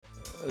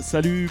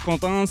Salut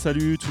Quentin,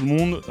 salut tout le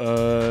monde.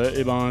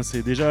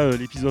 C'est déjà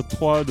l'épisode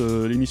 3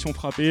 de l'émission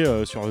Frappé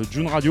sur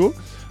Djoon Radio.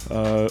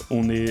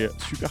 On est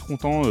super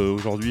content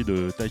aujourd'hui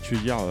de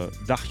t'accueillir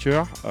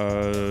Darker.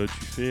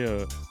 Tu fais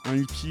un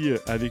hippie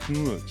avec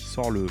nous qui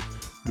sort le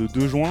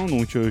 2 juin.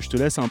 Donc je te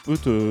laisse un peu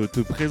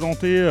te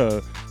présenter,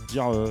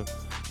 dire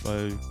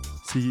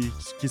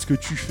qu'est-ce que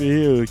tu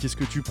fais, qu'est-ce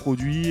que tu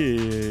produis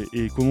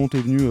et comment t'es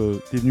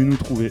venu nous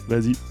trouver.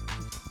 Vas-y.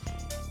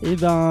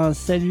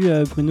 Salut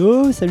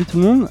Bruno, salut tout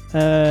le monde.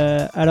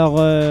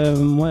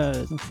 Moi,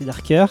 donc c'est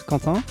Darker,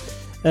 Quentin.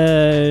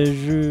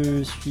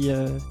 Je suis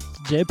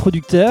DJ,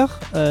 producteur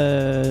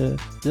de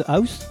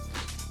house.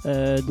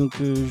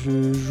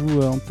 Je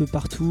joue un peu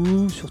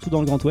partout, surtout dans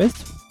le Grand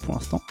Ouest pour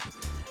l'instant.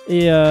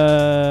 Et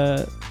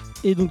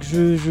donc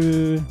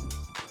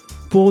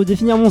pour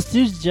définir mon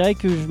style, je dirais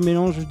que je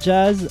mélange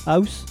jazz,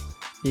 house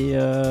et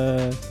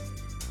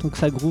donc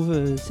ça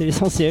groove, c'est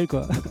l'essentiel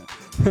quoi.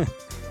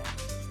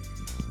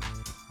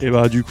 Et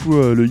du coup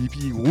le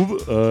hippie groove,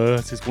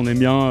 c'est ce qu'on aime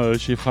bien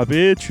chez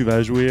Frappé. Tu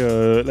vas jouer,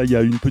 là il y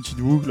a une petite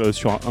boucle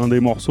sur un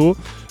des morceaux.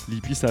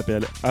 L'hippie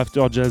s'appelle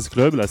After Jazz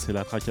Club, là c'est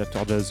la track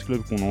After Jazz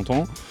Club qu'on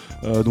entend.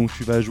 Donc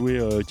tu vas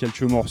jouer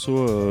quelques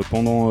morceaux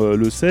pendant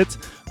le set.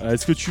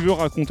 Est-ce que tu veux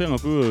raconter un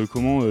peu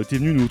comment t'es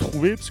venu nous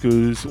trouver, parce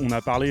qu'on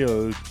a parlé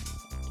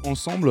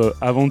ensemble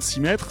avant de s'y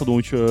mettre,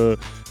 donc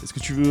est-ce que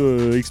tu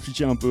veux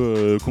expliquer un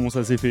peu comment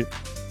ça s'est fait?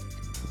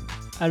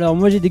 Alors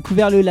moi j'ai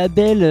découvert le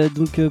label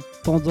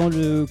pendant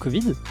le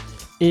Covid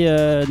et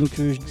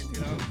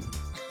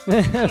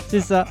c'est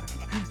ça.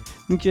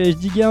 Donc je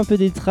diguais un peu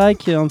des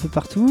tracks un peu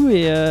partout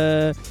et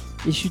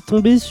je suis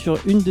tombé sur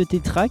une de tes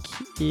tracks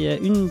et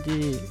une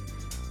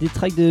des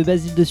tracks de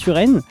Basile de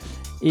Suresnes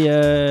et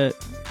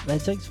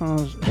direct, je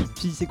me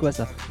suis dit c'est quoi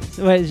ça?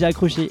 Ouais, j'ai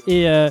accroché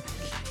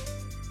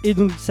et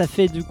donc ça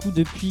fait du coup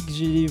depuis que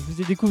je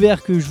vous ai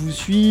découvert que je vous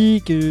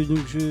suis, que donc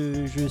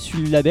je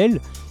suis le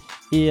label.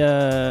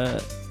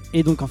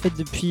 Et donc en fait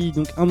depuis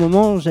un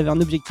moment j'avais un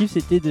objectif,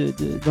 c'était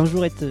d'un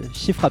jour être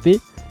chez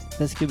Frappé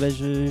parce que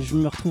je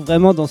me retrouve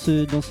vraiment dans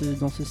ce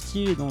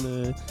style et dans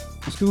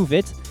ce que vous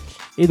faites.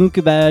 Et donc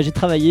j'ai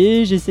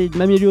travaillé, j'ai essayé de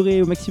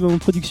m'améliorer au maximum en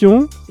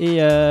production et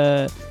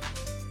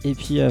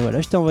puis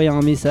voilà, je t'ai envoyé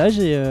un message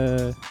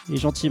et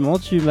gentiment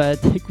t'as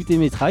écouté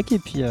mes tracks et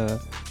puis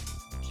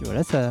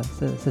voilà, ça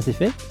s'est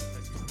fait.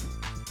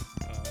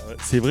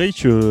 C'est vrai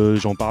que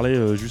j'en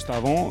parlais juste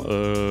avant,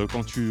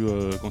 quand tu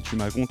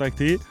m'as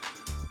contacté,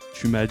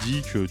 tu m'as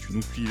dit que tu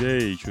nous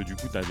suivais et que du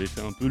coup tu avais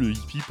fait un peu le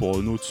hippie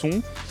pour notre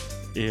son.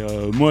 Et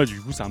moi du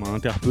coup ça m'a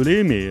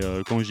interpellé, mais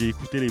quand j'ai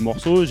écouté les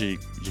morceaux, j'ai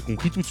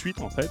compris tout de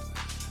suite en fait.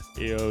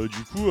 Et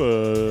du coup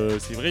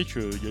c'est vrai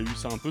qu'il y a eu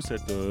ça un peu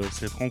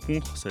cette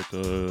rencontre,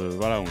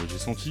 voilà, j'ai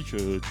senti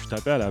que tu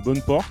tapais à la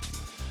bonne porte.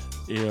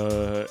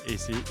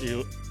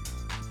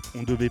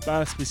 On devait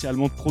pas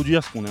spécialement te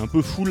produire parce qu'on est un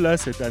peu full là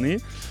cette année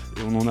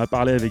et on en a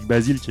parlé avec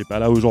Basile qui est pas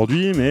là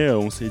aujourd'hui, mais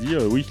on s'est dit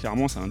oui,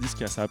 clairement c'est un disque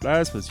qui a sa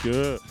place parce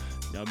que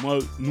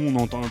nous on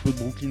entend un peu de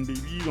Brooklyn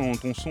Baby dans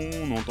ton son,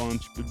 on entend un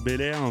petit peu de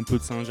Bel Air, un peu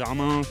de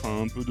Saint-Germain, enfin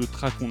un peu de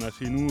track qu'on a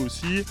fait nous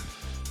aussi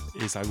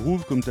et ça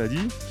groove comme t'as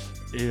dit.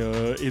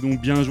 Et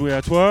donc bien joué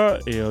à toi,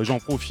 et j'en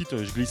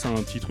profite, je glisse un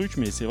petit truc,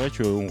 mais c'est vrai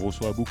qu'on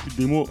reçoit beaucoup de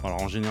démos.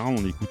 Alors en général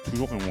on écoute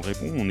toujours et on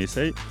répond, on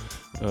essaye,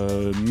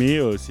 mais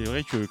c'est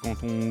vrai que quand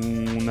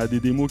on a des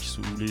démos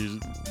où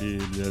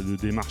le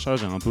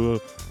démarchage est un peu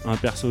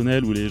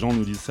impersonnel, où les gens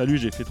nous disent salut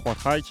j'ai fait 3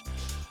 tracks,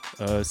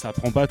 ça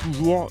prend pas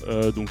toujours,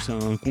 donc c'est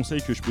un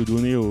conseil que je peux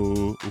donner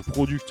aux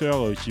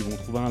producteurs qui vont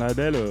trouver un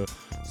label,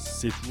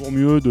 c'est toujours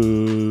mieux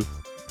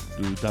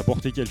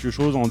d'apporter quelque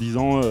chose en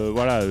disant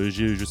voilà,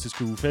 je sais ce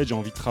que vous faites, j'ai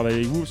envie de travailler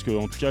avec vous, parce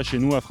qu'en tout cas chez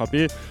nous à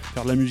Frappé,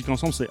 faire de la musique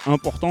ensemble c'est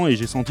important, et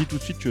j'ai senti tout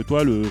de suite que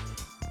toi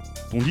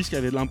ton disque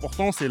avait de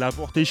l'importance et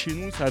l'apporter chez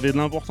nous ça avait de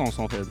l'importance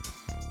en fait,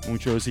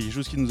 donc c'est quelque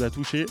chose qui nous a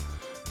touchés.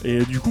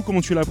 Et du coup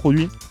comment tu l'as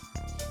produit?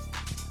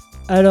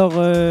 Alors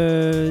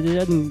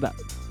déjà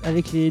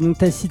avec les noms que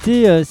tu as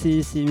cités,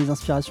 c'est mes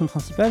inspirations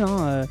principales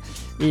hein,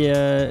 et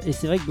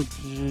c'est vrai que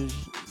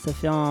ça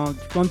fait un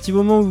petit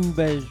moment où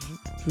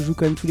je joue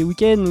quand même tous les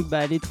week-ends, donc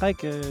les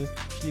tracks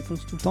je les ponce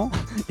tout le temps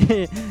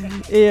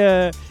et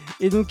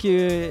donc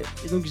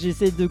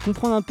j'essaie de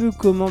comprendre un peu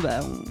comment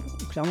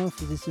clairement on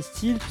faisait ce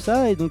style, tout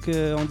ça, et donc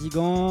en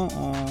diguant,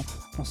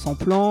 en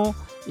samplant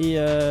et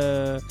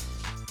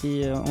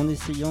en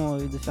essayant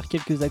de faire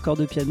quelques accords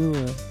de piano,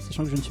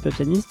 sachant que je ne suis pas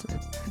pianiste.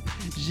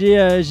 j'ai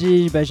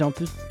un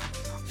peu...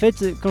 En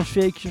fait, quand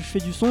je fais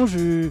du son,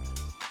 je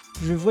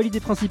vois l'idée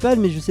principale,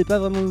 mais je sais pas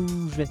vraiment où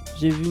je vais.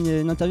 J'ai vu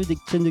une interview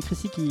d'Etienne de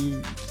Crécy qui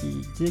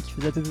disait qu'il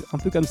faisait un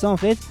peu comme ça en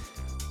fait.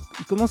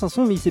 Il commence un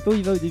son, mais il sait pas où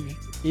il va au début.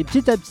 Et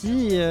petit à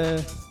petit... je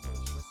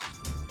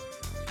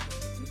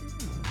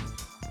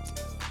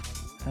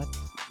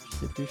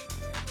sais plus.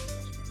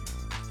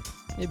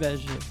 Et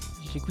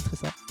j'écouterai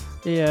ça.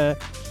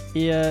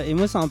 Et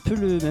moi c'est un peu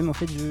le même en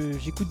fait,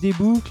 j'écoute des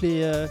boucles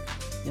et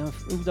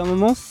au bout d'un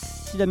moment,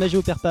 si la magie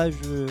opère pas,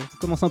 je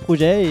commence un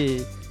projet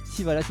et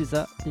si voilà c'est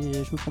ça, et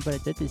je me prends pas la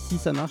tête, et si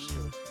ça marche,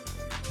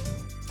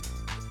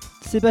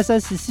 c'est pas ça,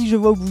 c'est si je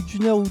vois au bout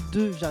d'une heure ou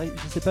deux, je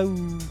sais pas où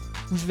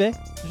je vais,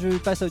 je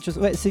passe à autre chose.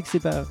 Ouais, c'est que c'est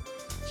pas.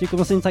 J'ai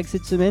commencé une track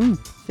cette semaine,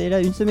 fait là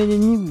 1 semaine et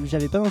demie où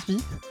j'avais pas d'inspi.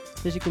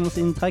 Là j'ai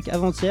commencé une track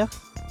avant-hier.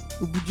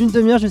 Au bout d'une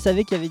demi-heure, je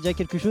savais qu'il y avait déjà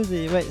quelque chose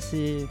et ouais,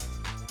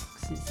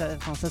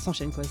 ça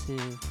s'enchaîne quoi.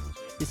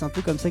 Et c'est un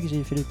peu comme ça que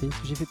j'ai fait le P.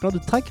 J'ai fait plein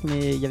d'autres tracks,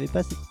 mais il n'y avait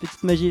pas cette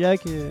petite magie là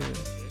que.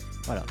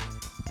 Voilà.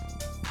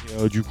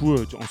 Et, du coup,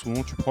 en ce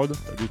moment, tu prod,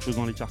 t'as d'autres choses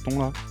dans les cartons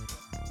là?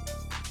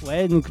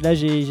 Ouais, donc là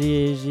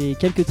j'ai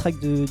quelques tracks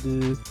de.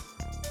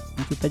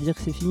 On peut pas dire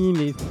que c'est fini,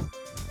 mais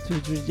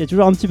il y a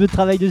toujours un petit peu de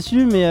travail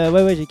dessus, mais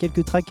ouais, j'ai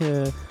quelques tracks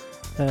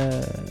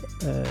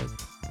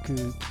qui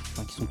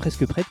sont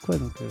presque prêtes quoi,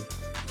 donc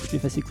je les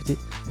fasse écouter.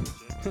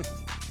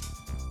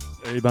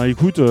 Eh ben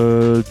écoute,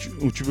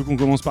 tu veux qu'on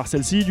commence par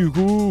celle-ci du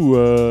coup ou,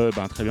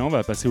 très bien, on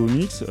va passer au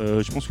mix.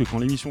 Je pense que quand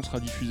l'émission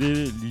sera diffusée,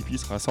 l'EP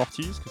sera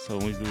sorti, parce que ça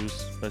risque de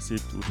se passer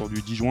autour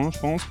du 10 juin je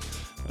pense.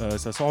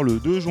 Ça sort le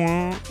 2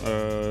 juin,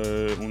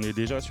 on est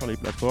déjà sur les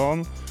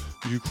plateformes.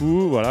 Du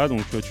coup, voilà,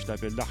 donc tu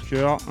t'appelles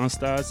Darker,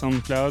 Insta,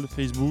 SoundCloud,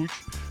 Facebook,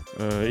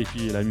 et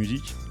puis la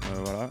musique.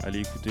 Voilà, allez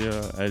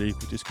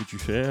écouter ce que tu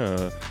fais.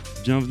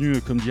 Bienvenue,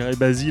 comme dirait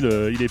Basile,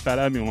 il est pas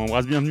là, mais on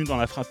l'embrasse. Bienvenue dans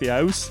la Frappé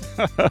House.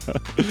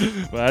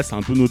 Voilà, c'est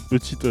un peu notre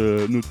petite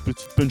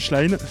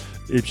punchline.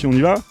 Et puis on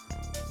y va.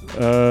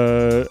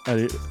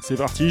 Allez, c'est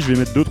parti. Je vais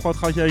mettre 2-3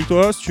 tracks avec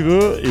toi si tu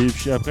veux. Et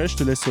puis après, je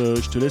te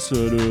laisse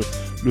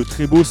le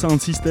très beau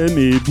sound system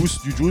et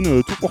boost du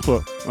Djoon, tout pour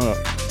toi. Voilà.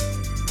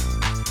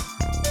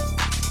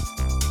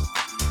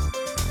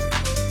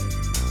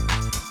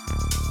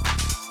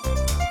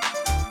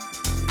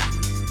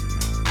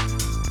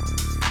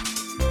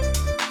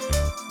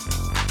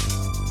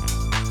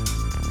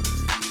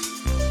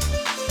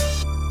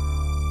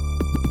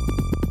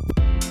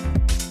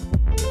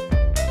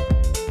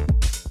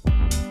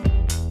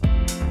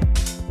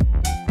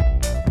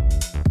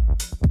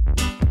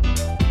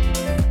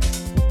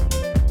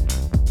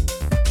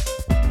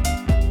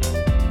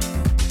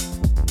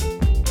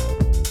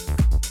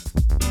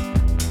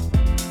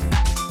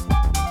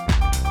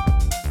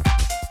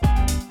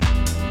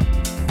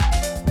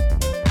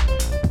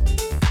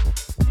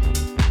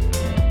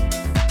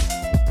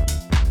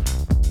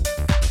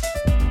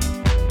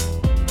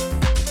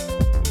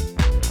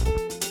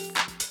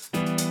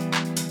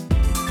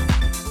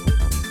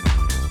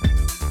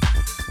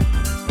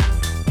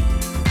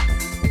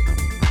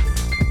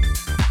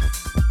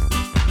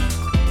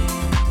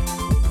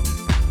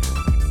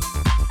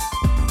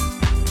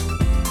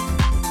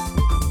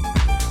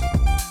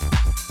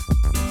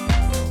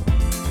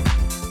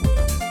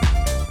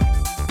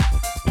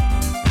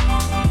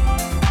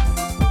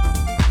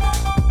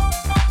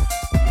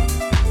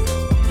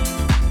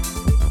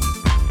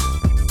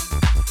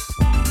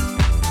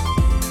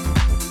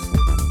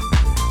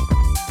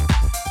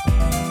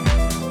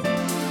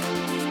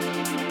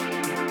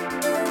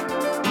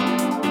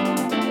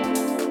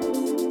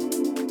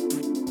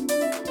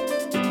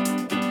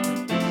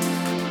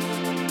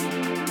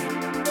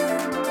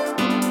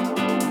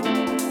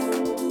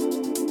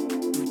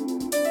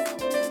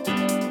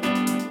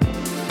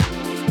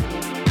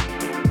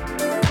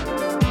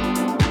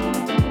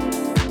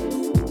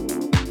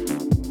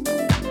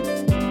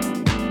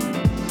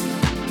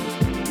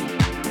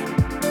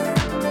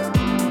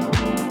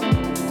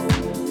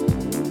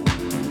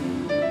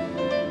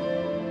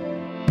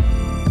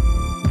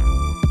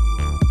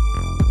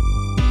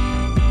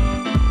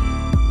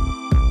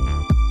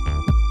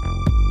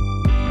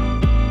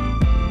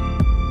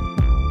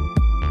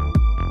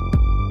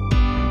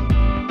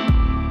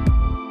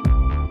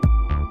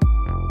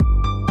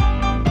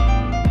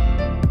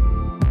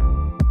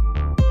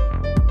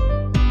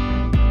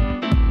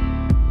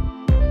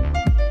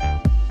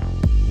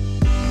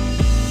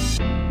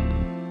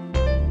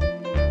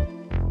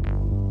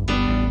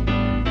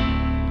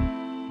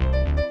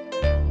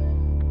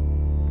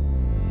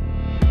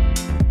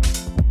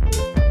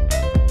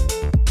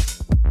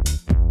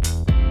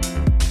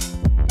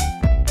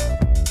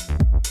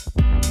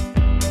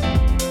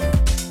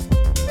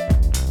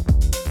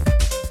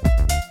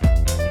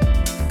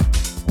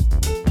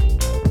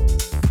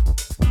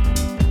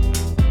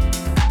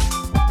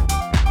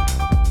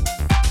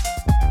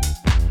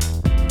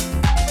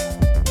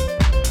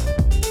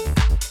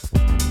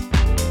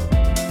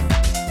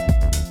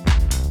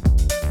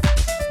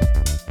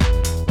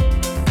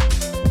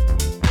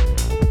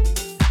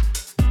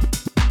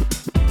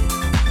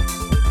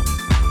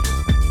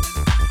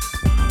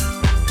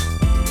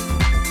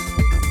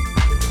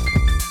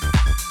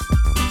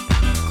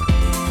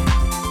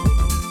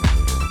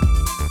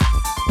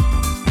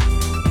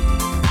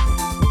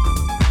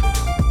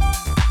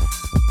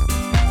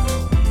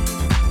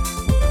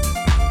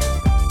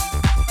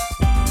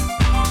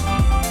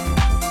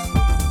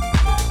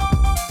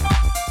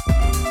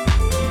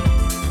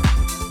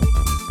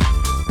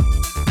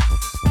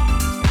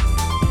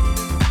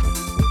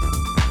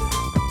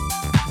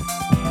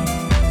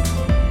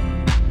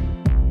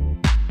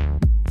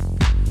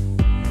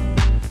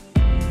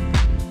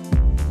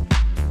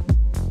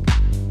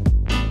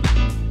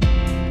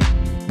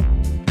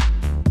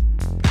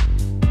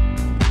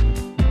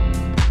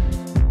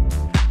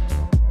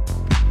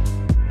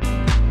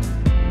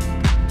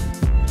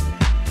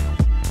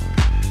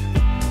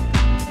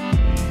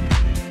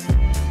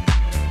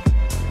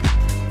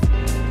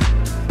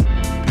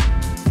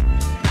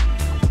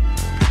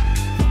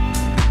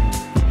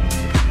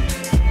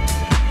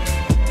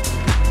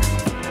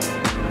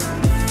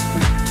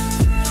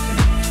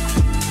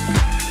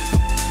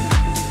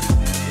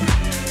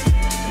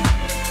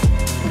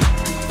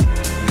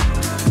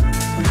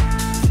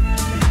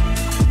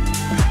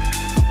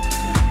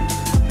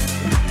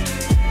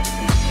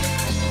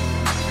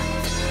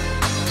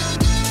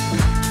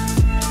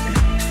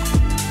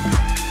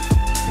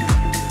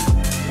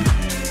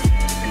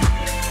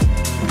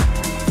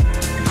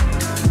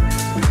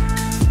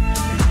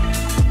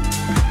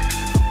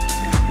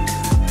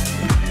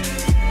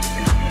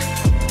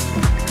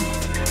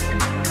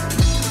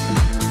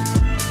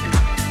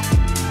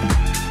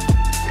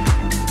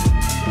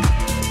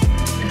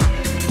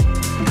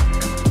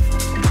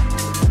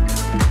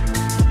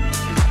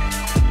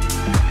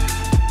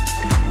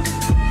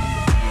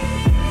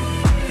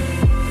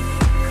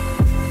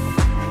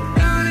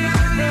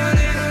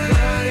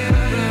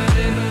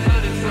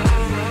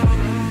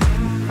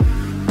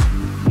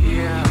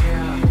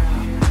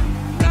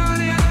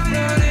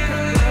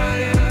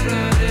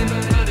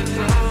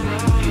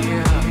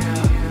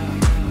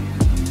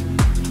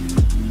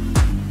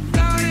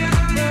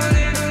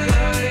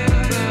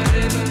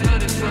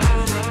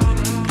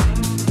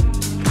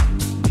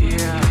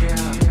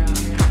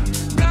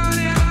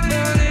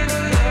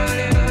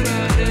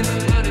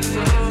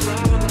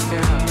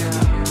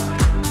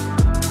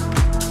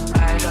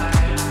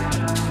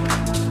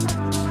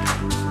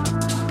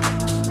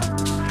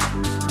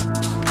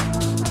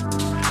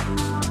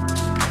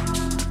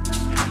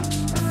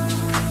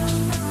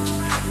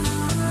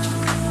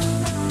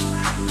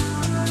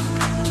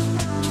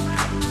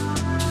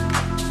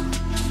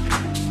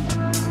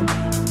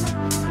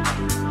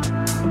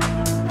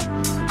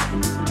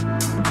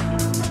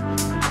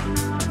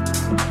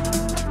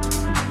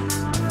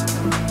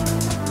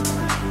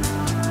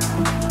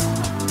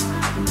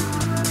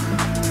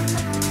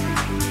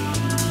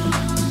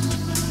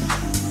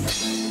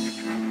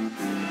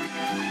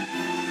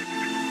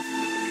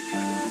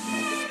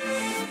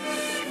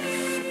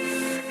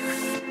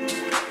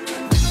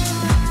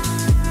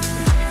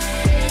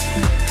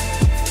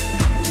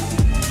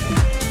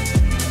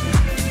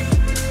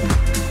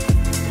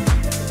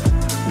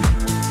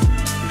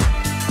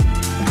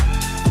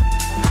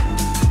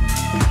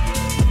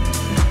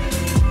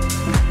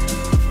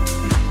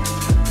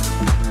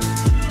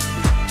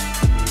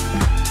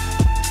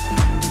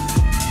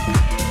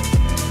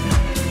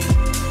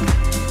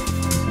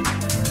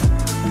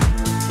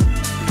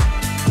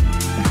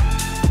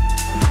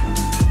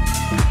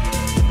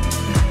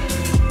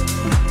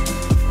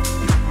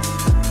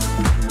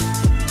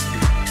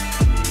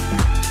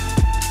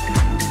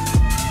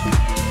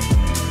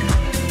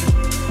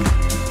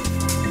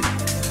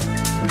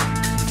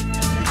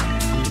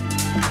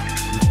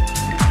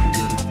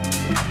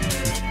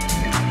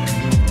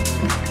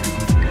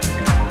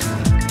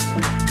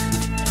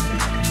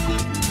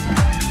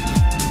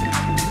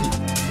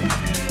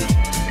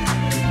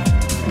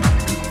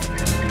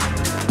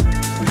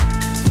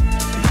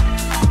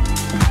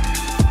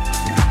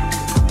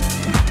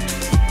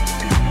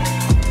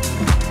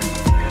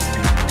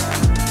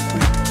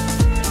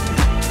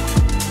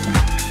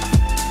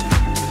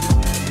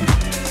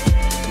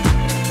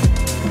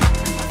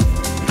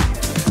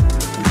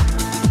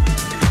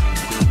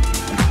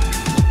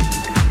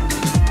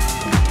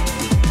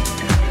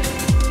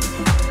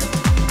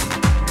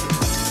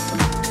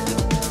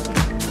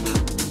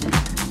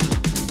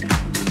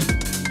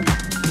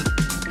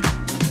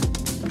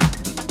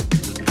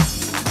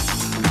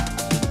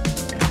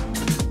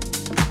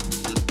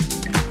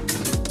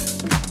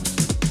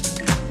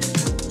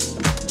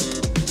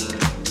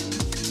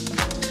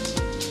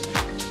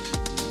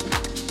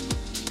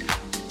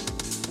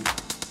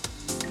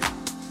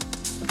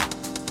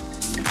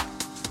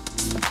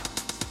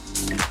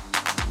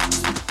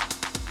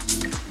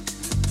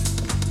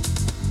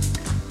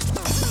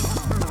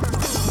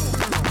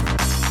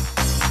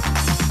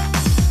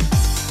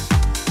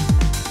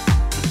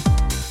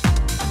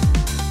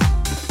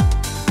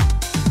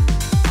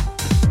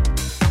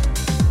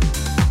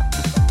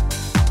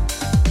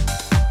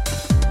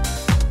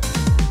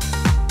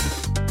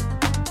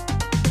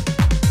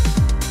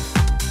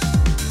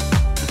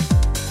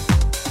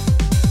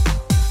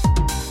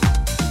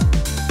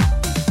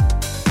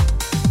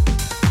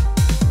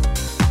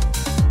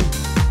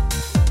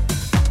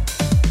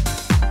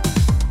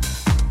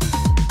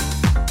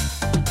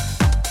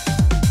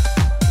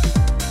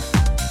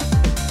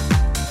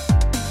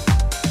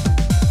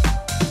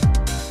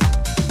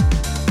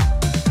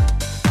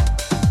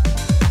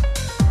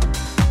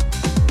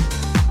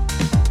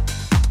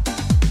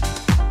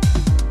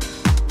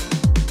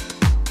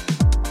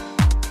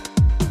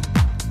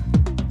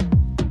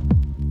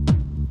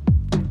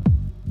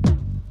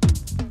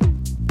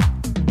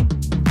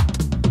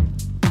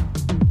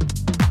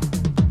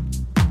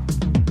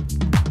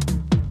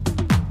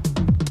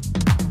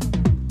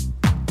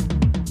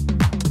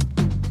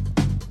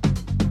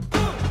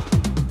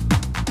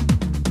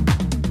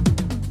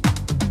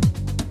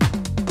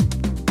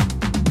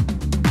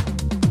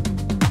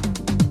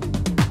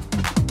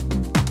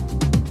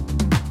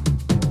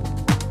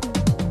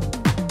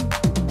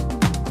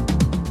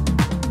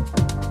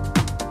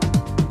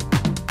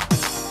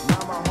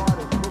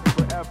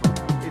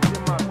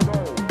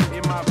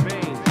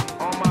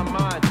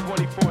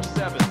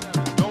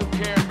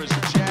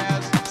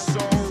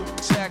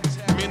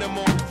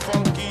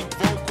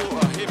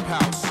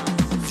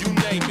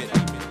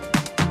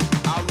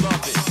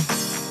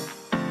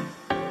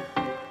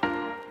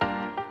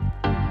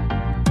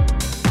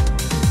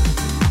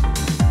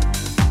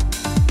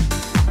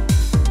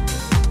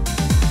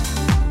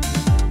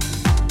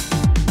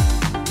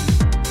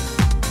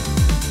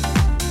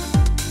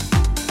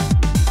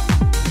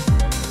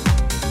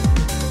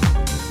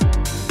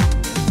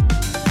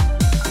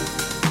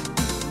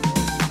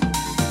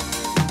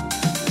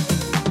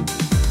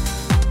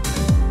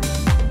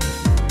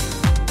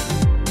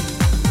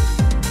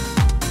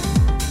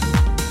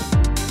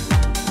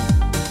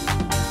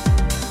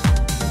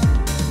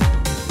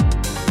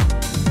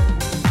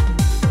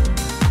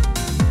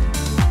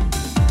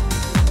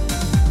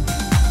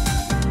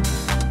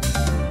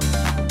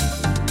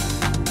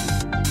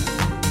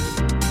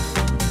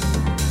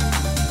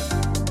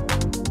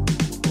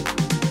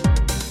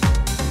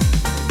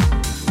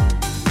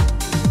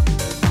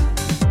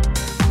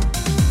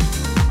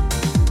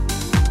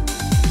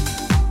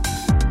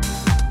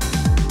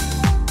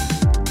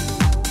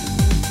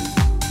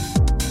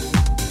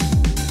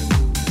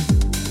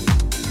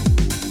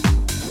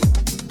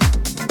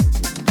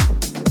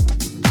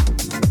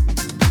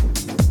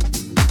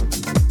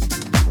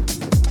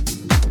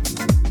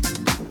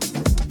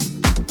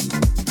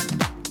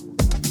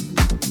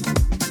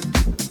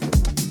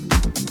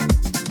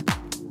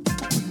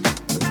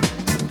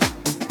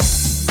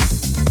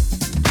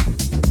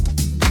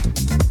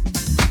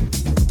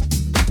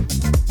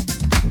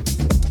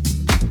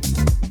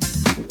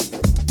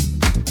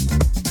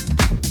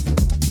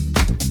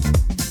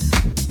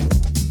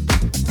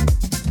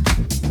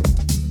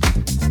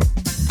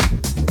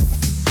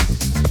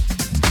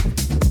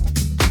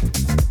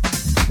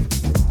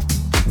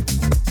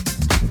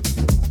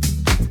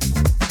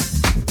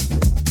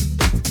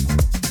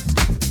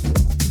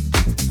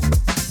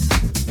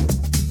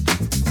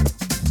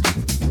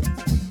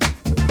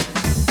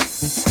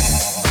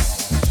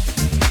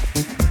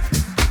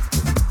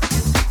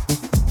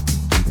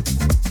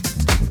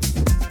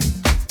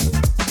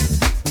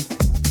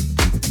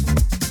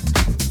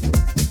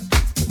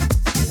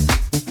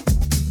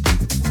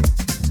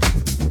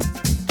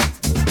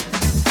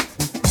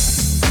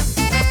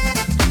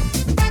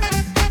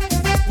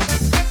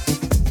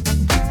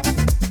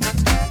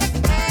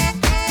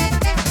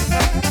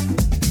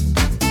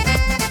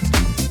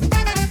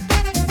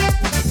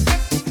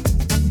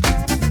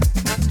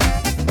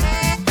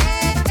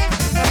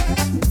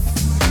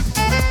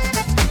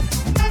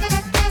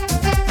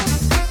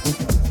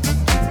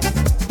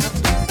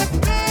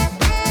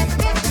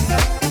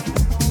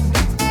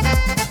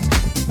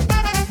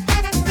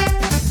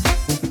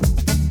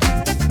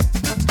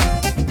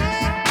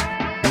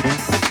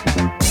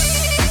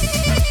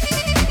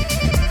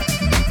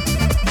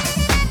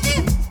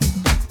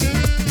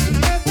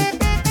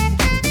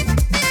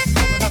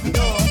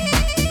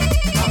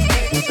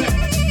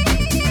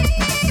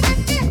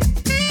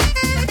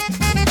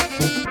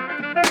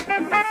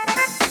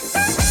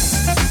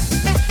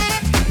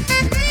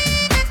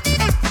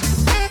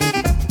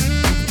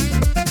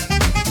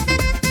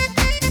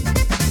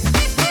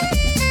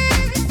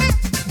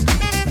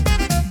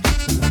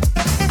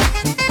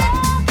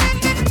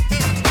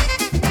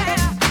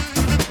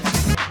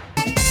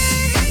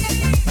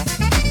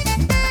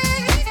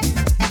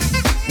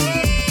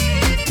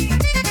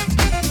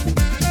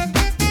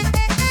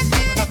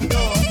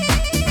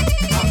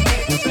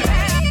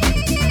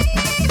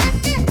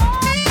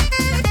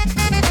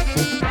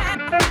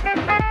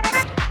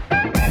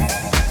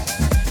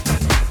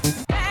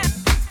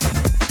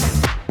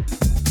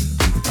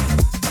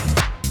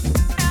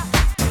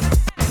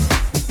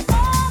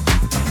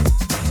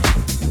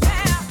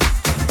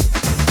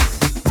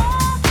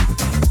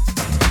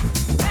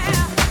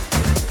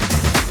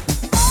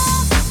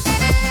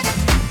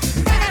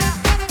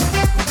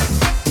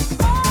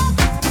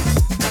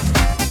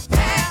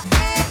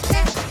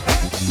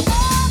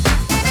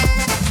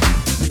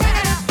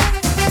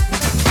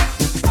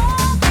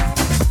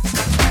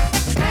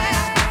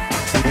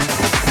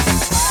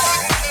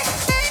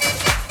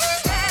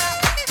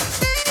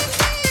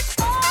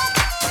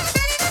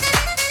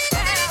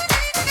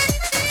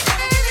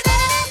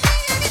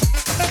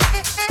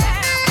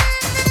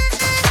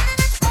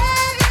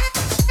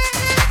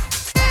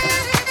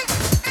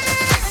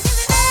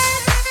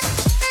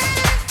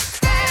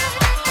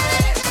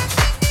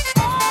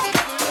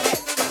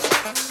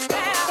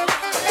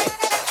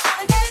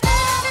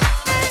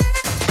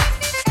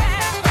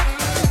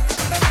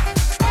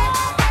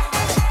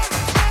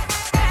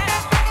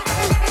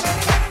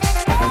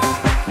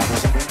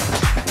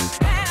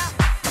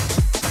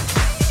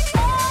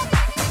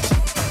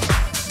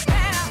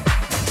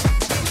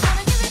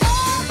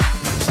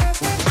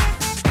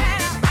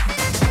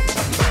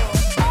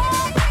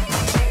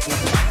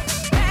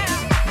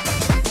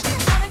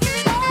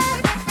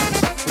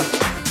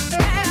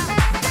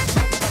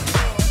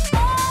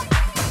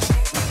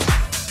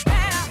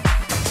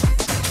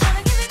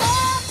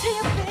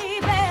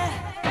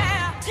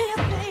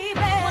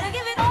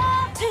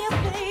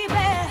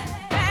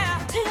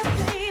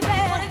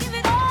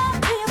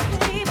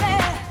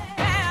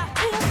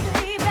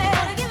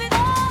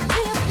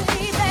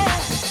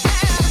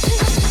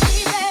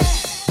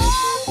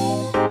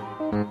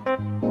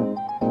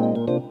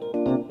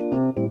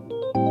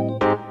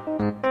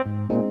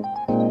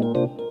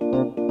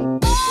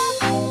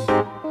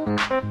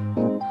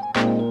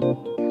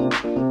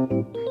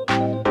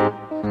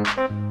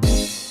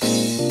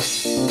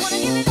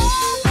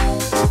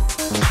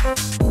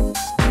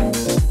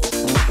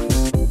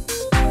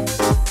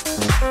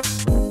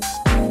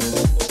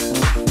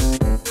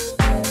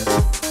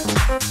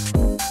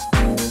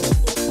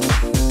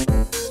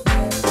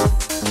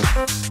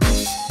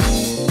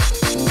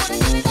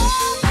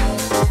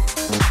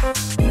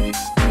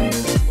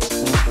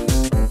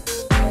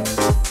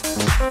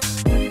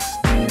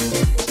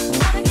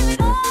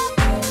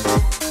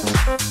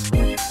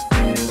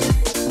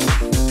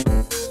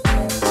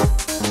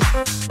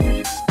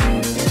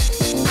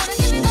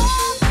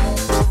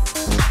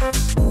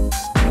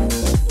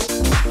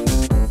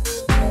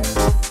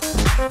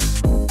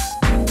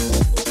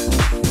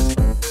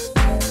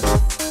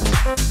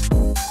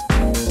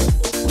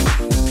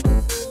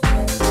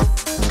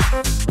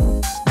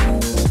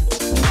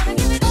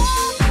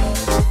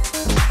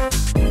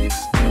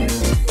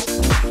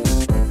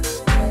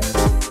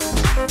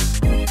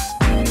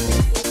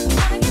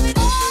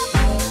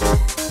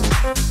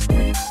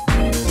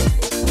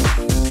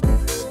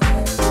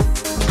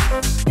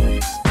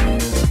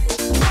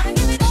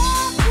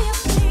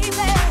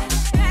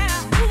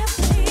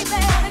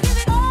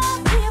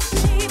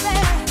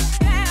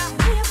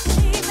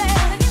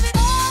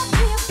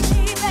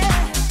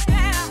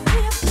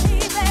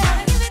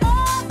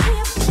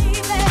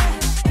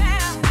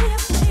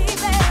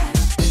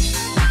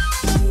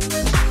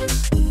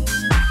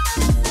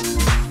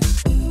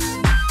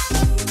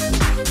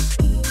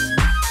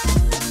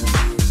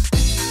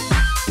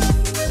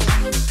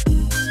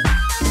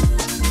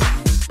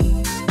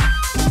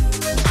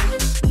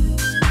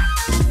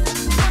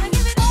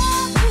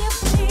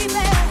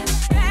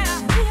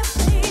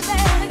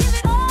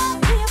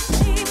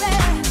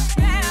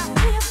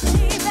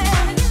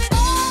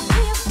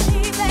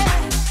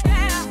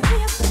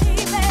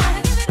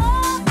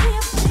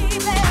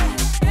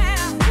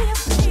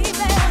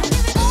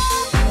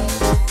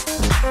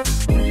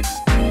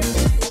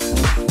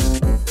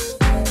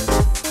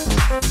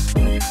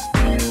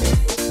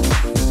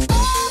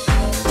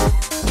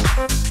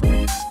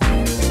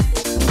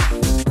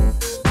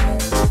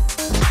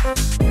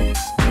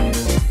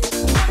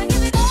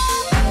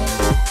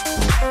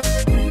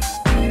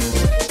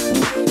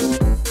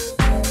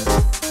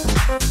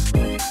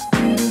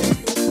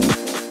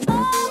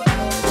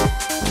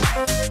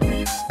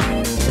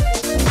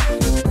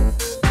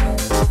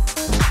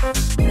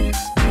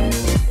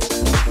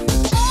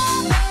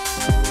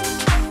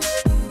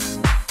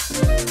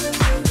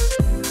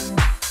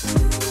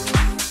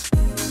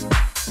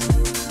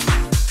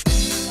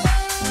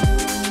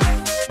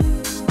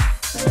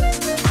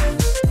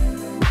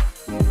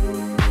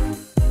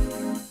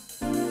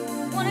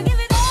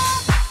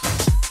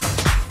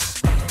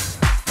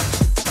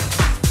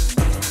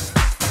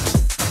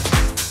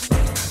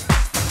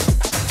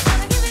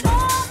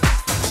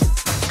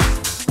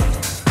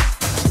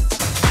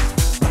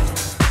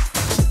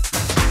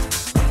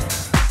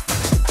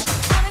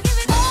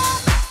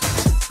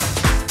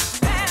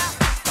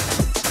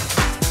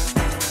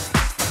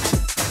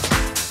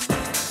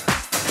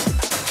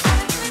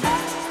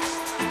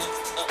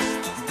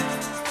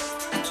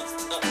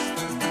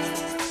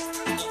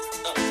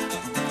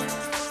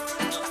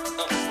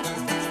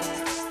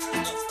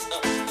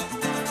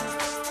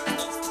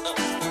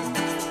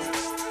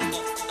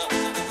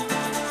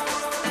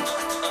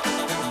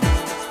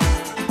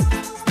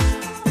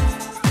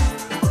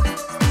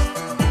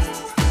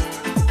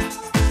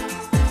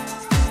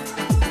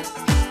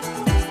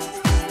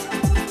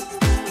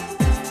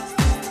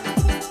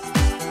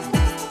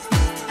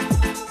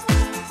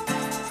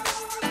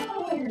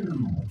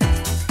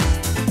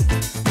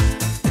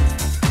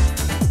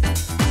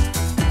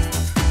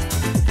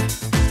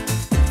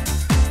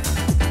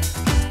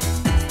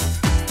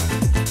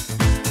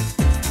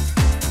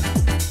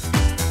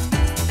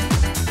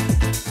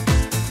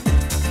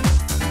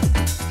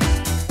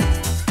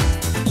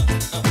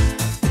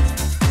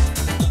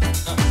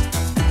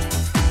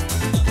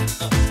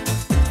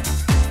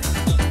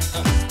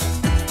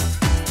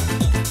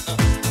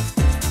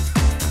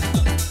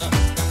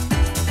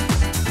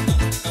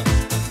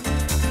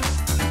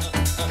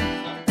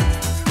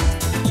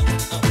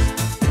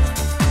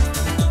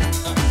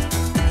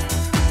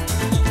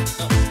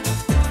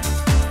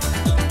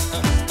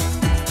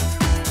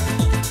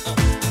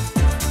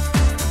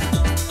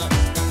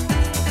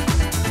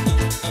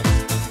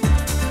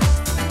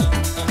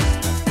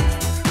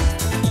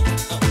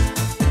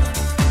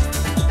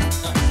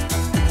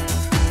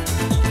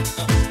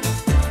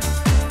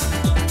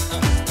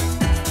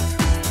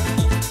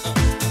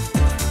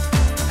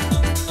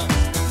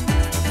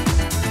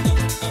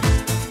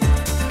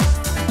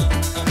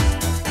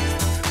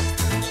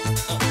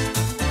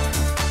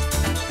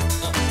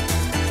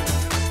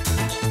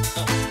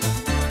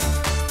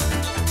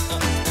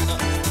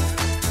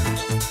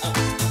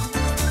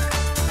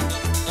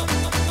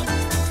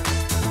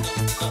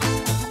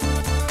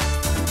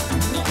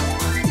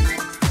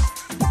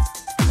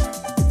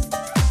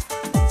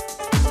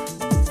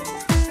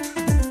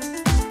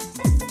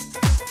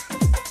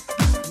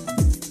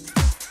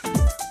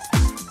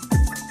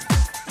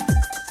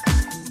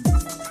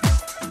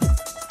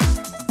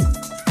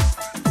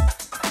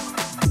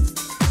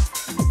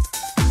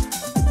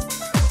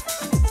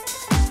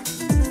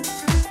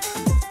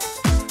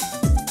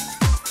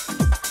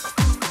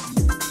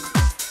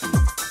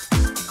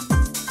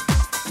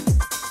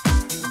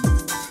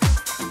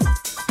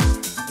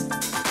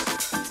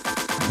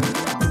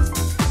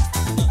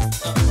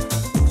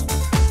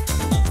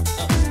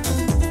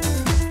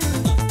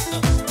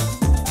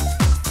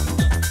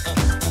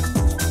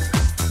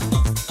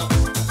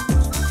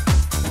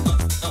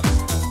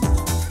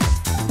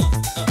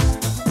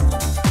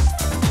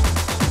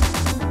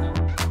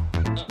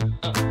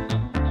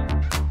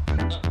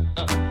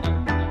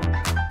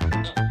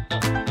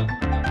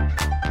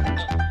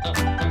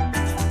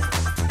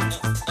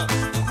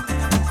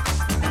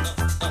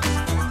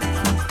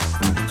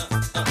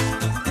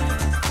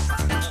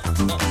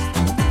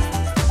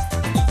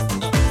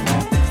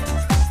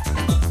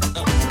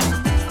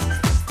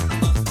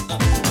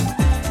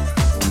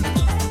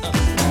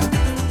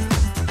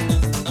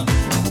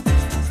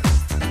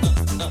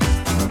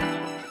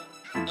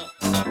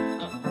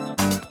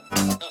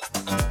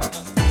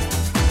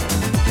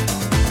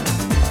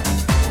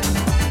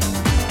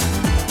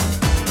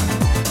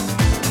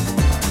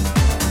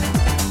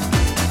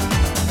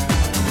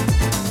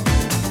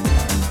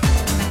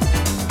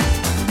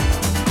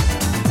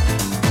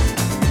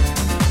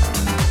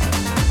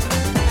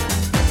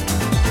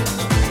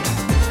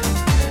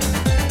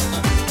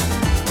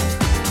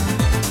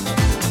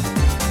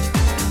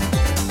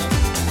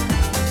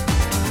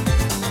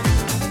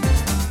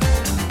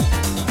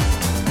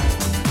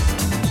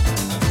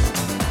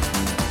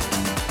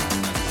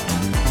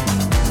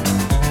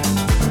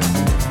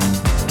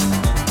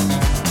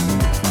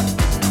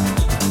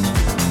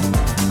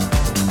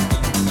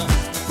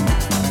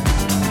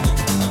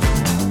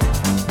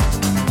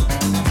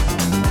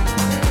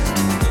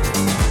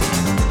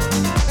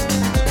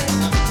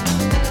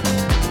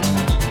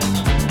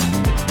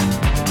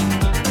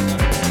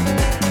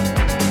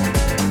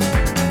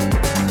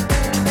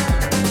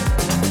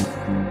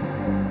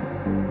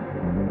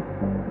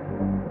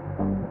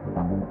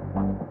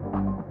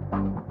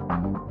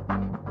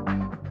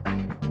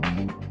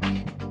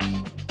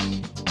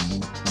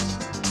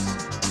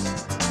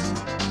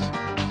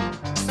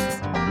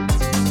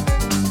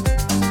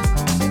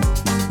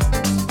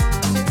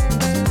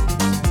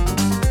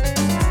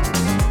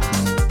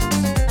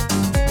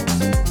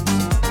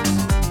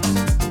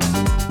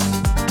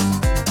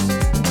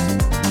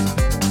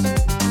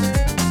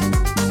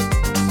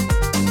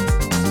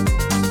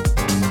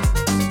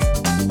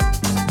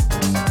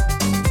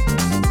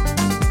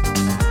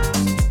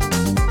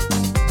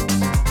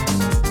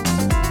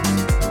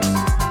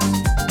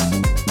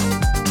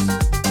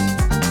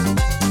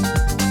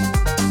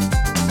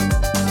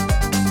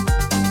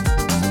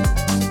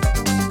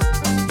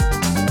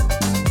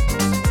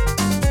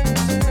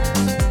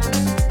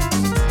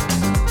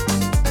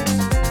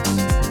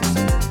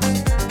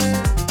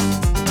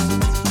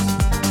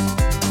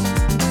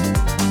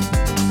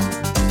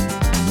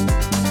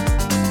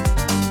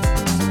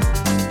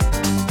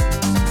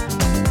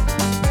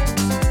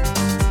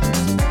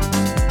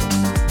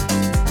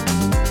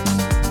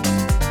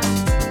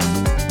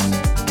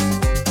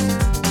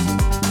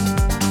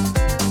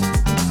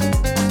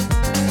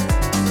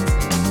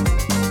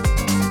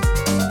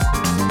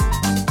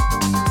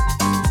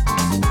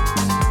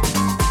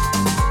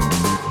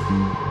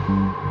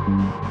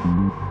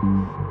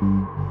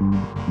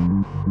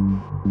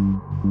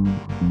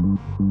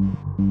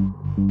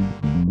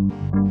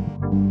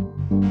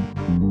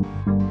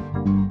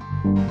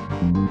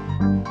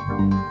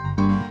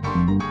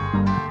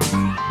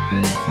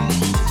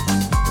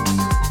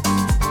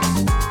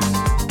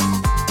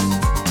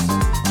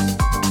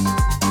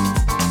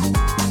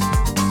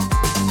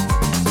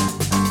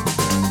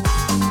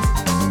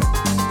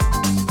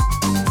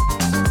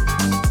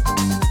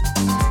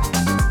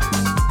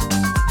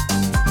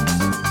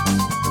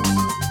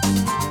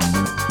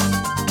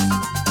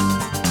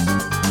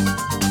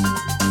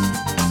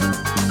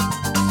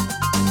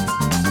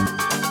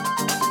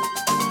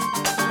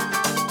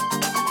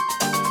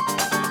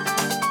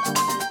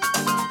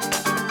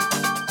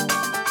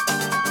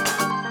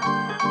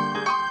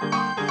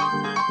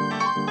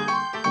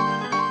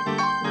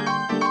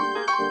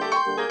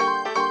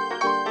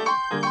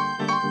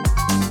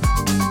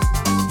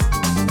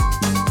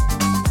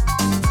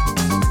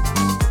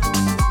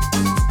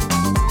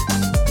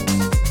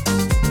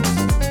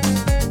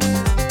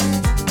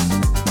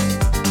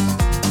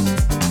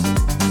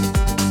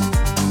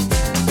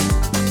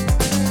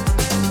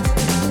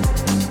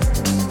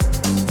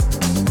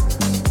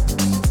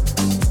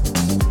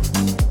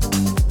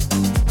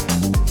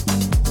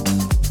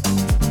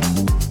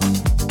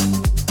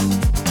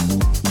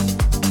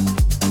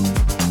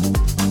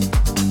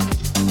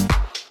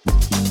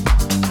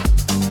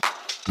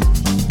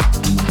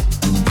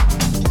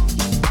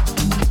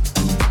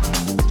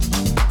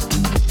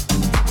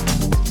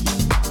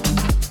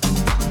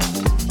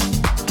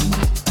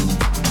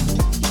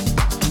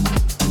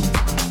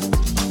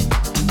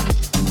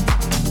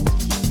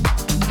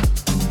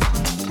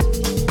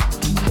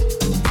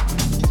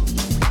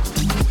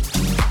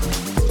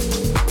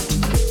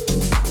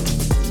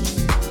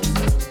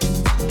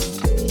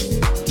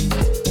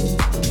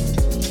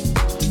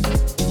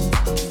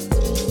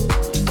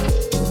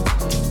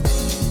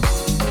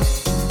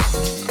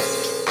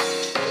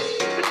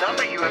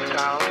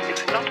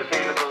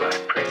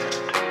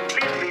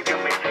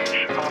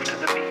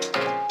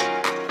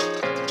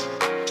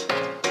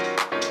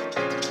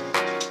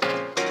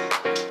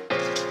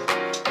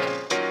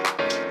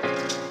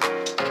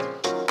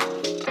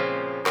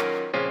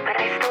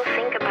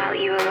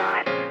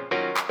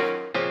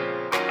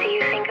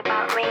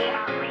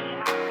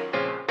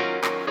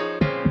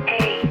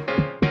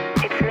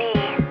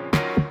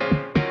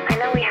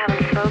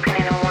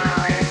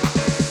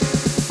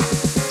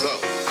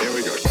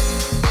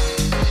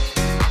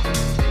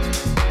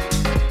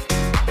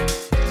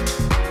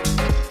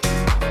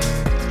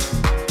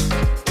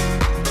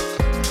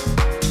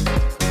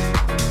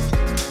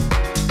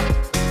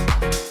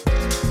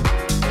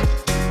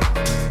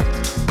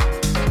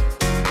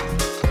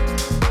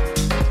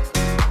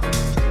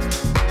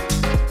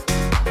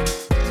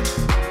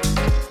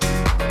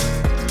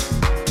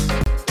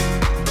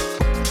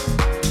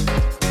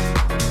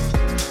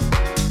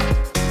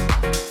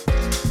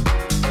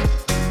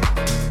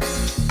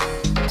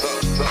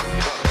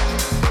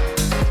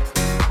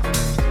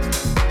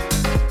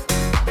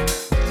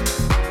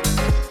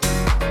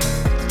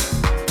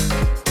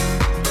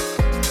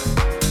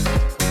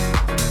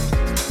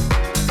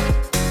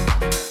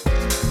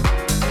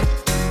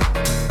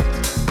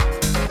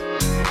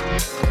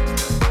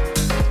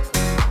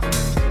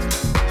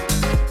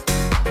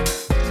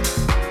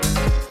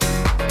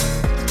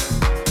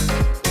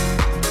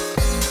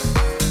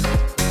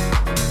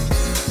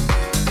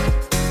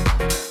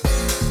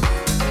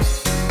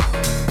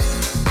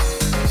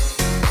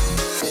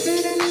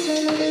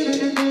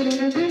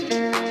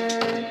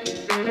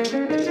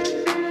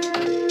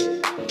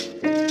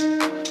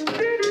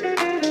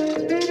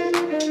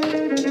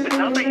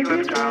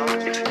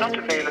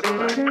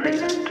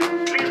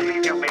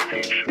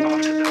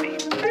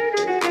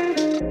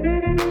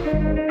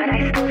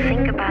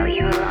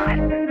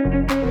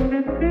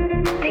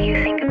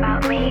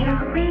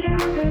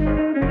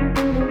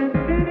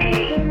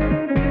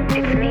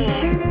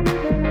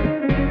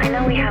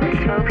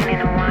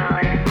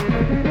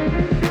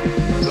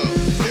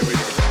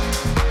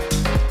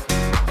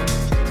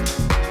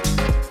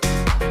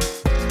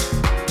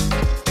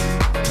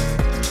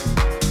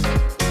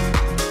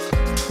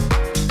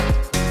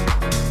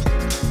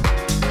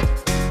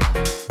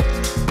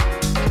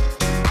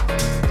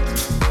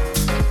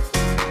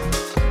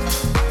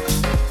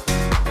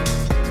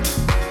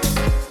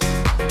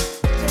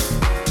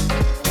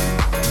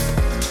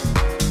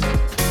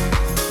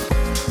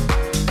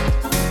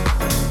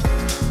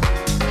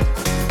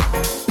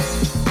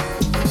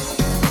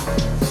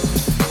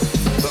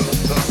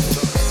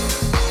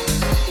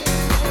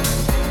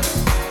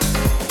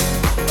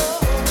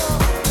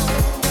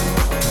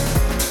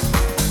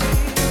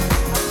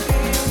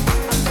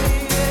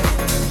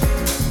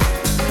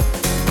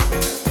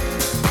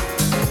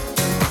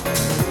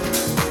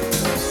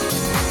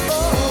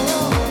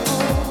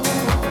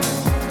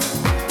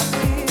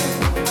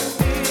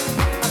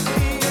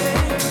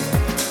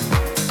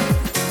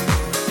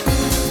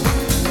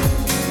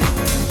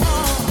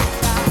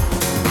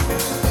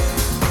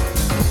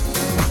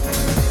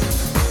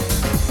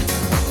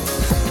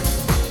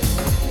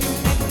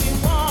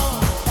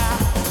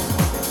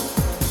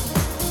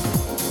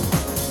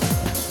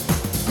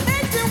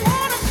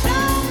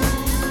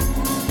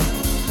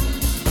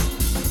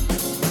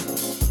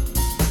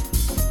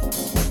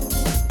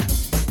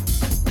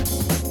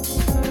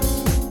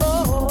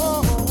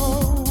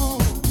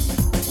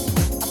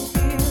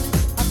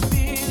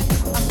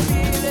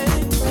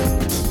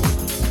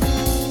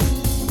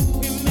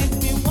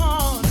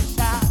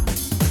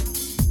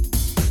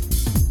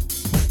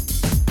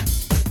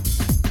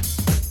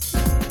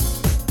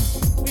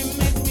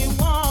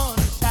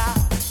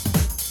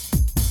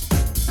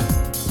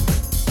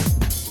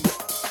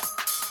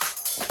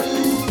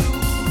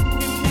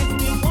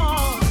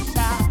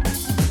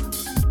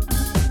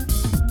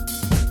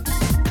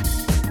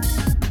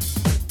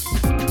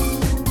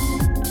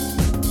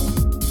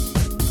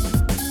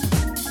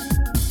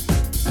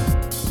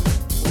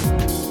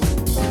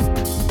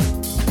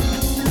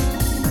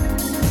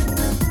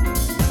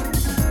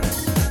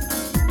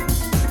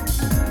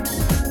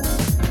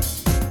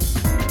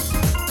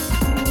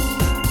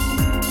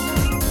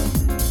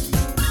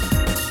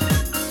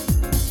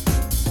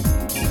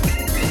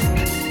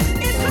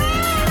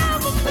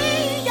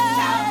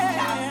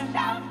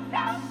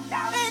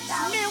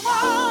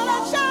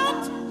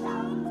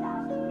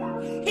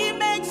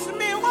 makes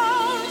me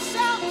want to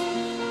shout.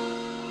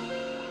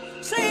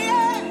 Say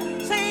yeah,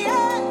 say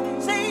yeah,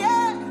 say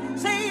yeah,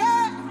 say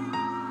yeah.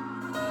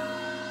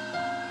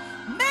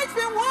 Makes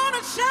me want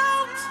to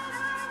shout.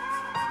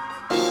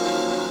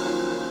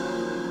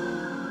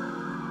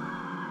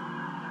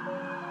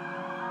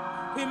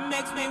 It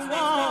makes me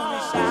want to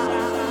shout.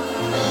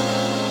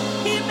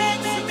 He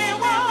makes me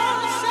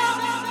want to shout.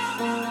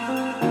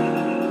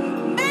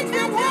 Makes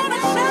me want to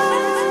shout.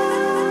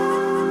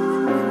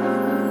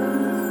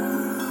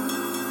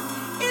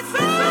 It's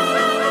all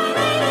over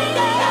me,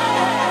 yeah.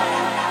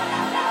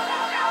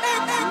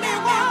 Makes me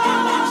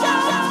want to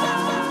shout.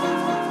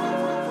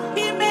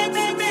 He makes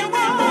me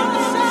want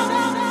to shout.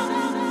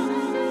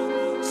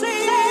 Say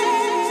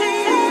yeah, say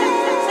yeah,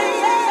 say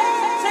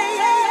yeah, say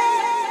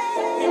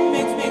yeah. It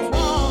makes me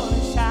want to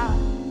shout.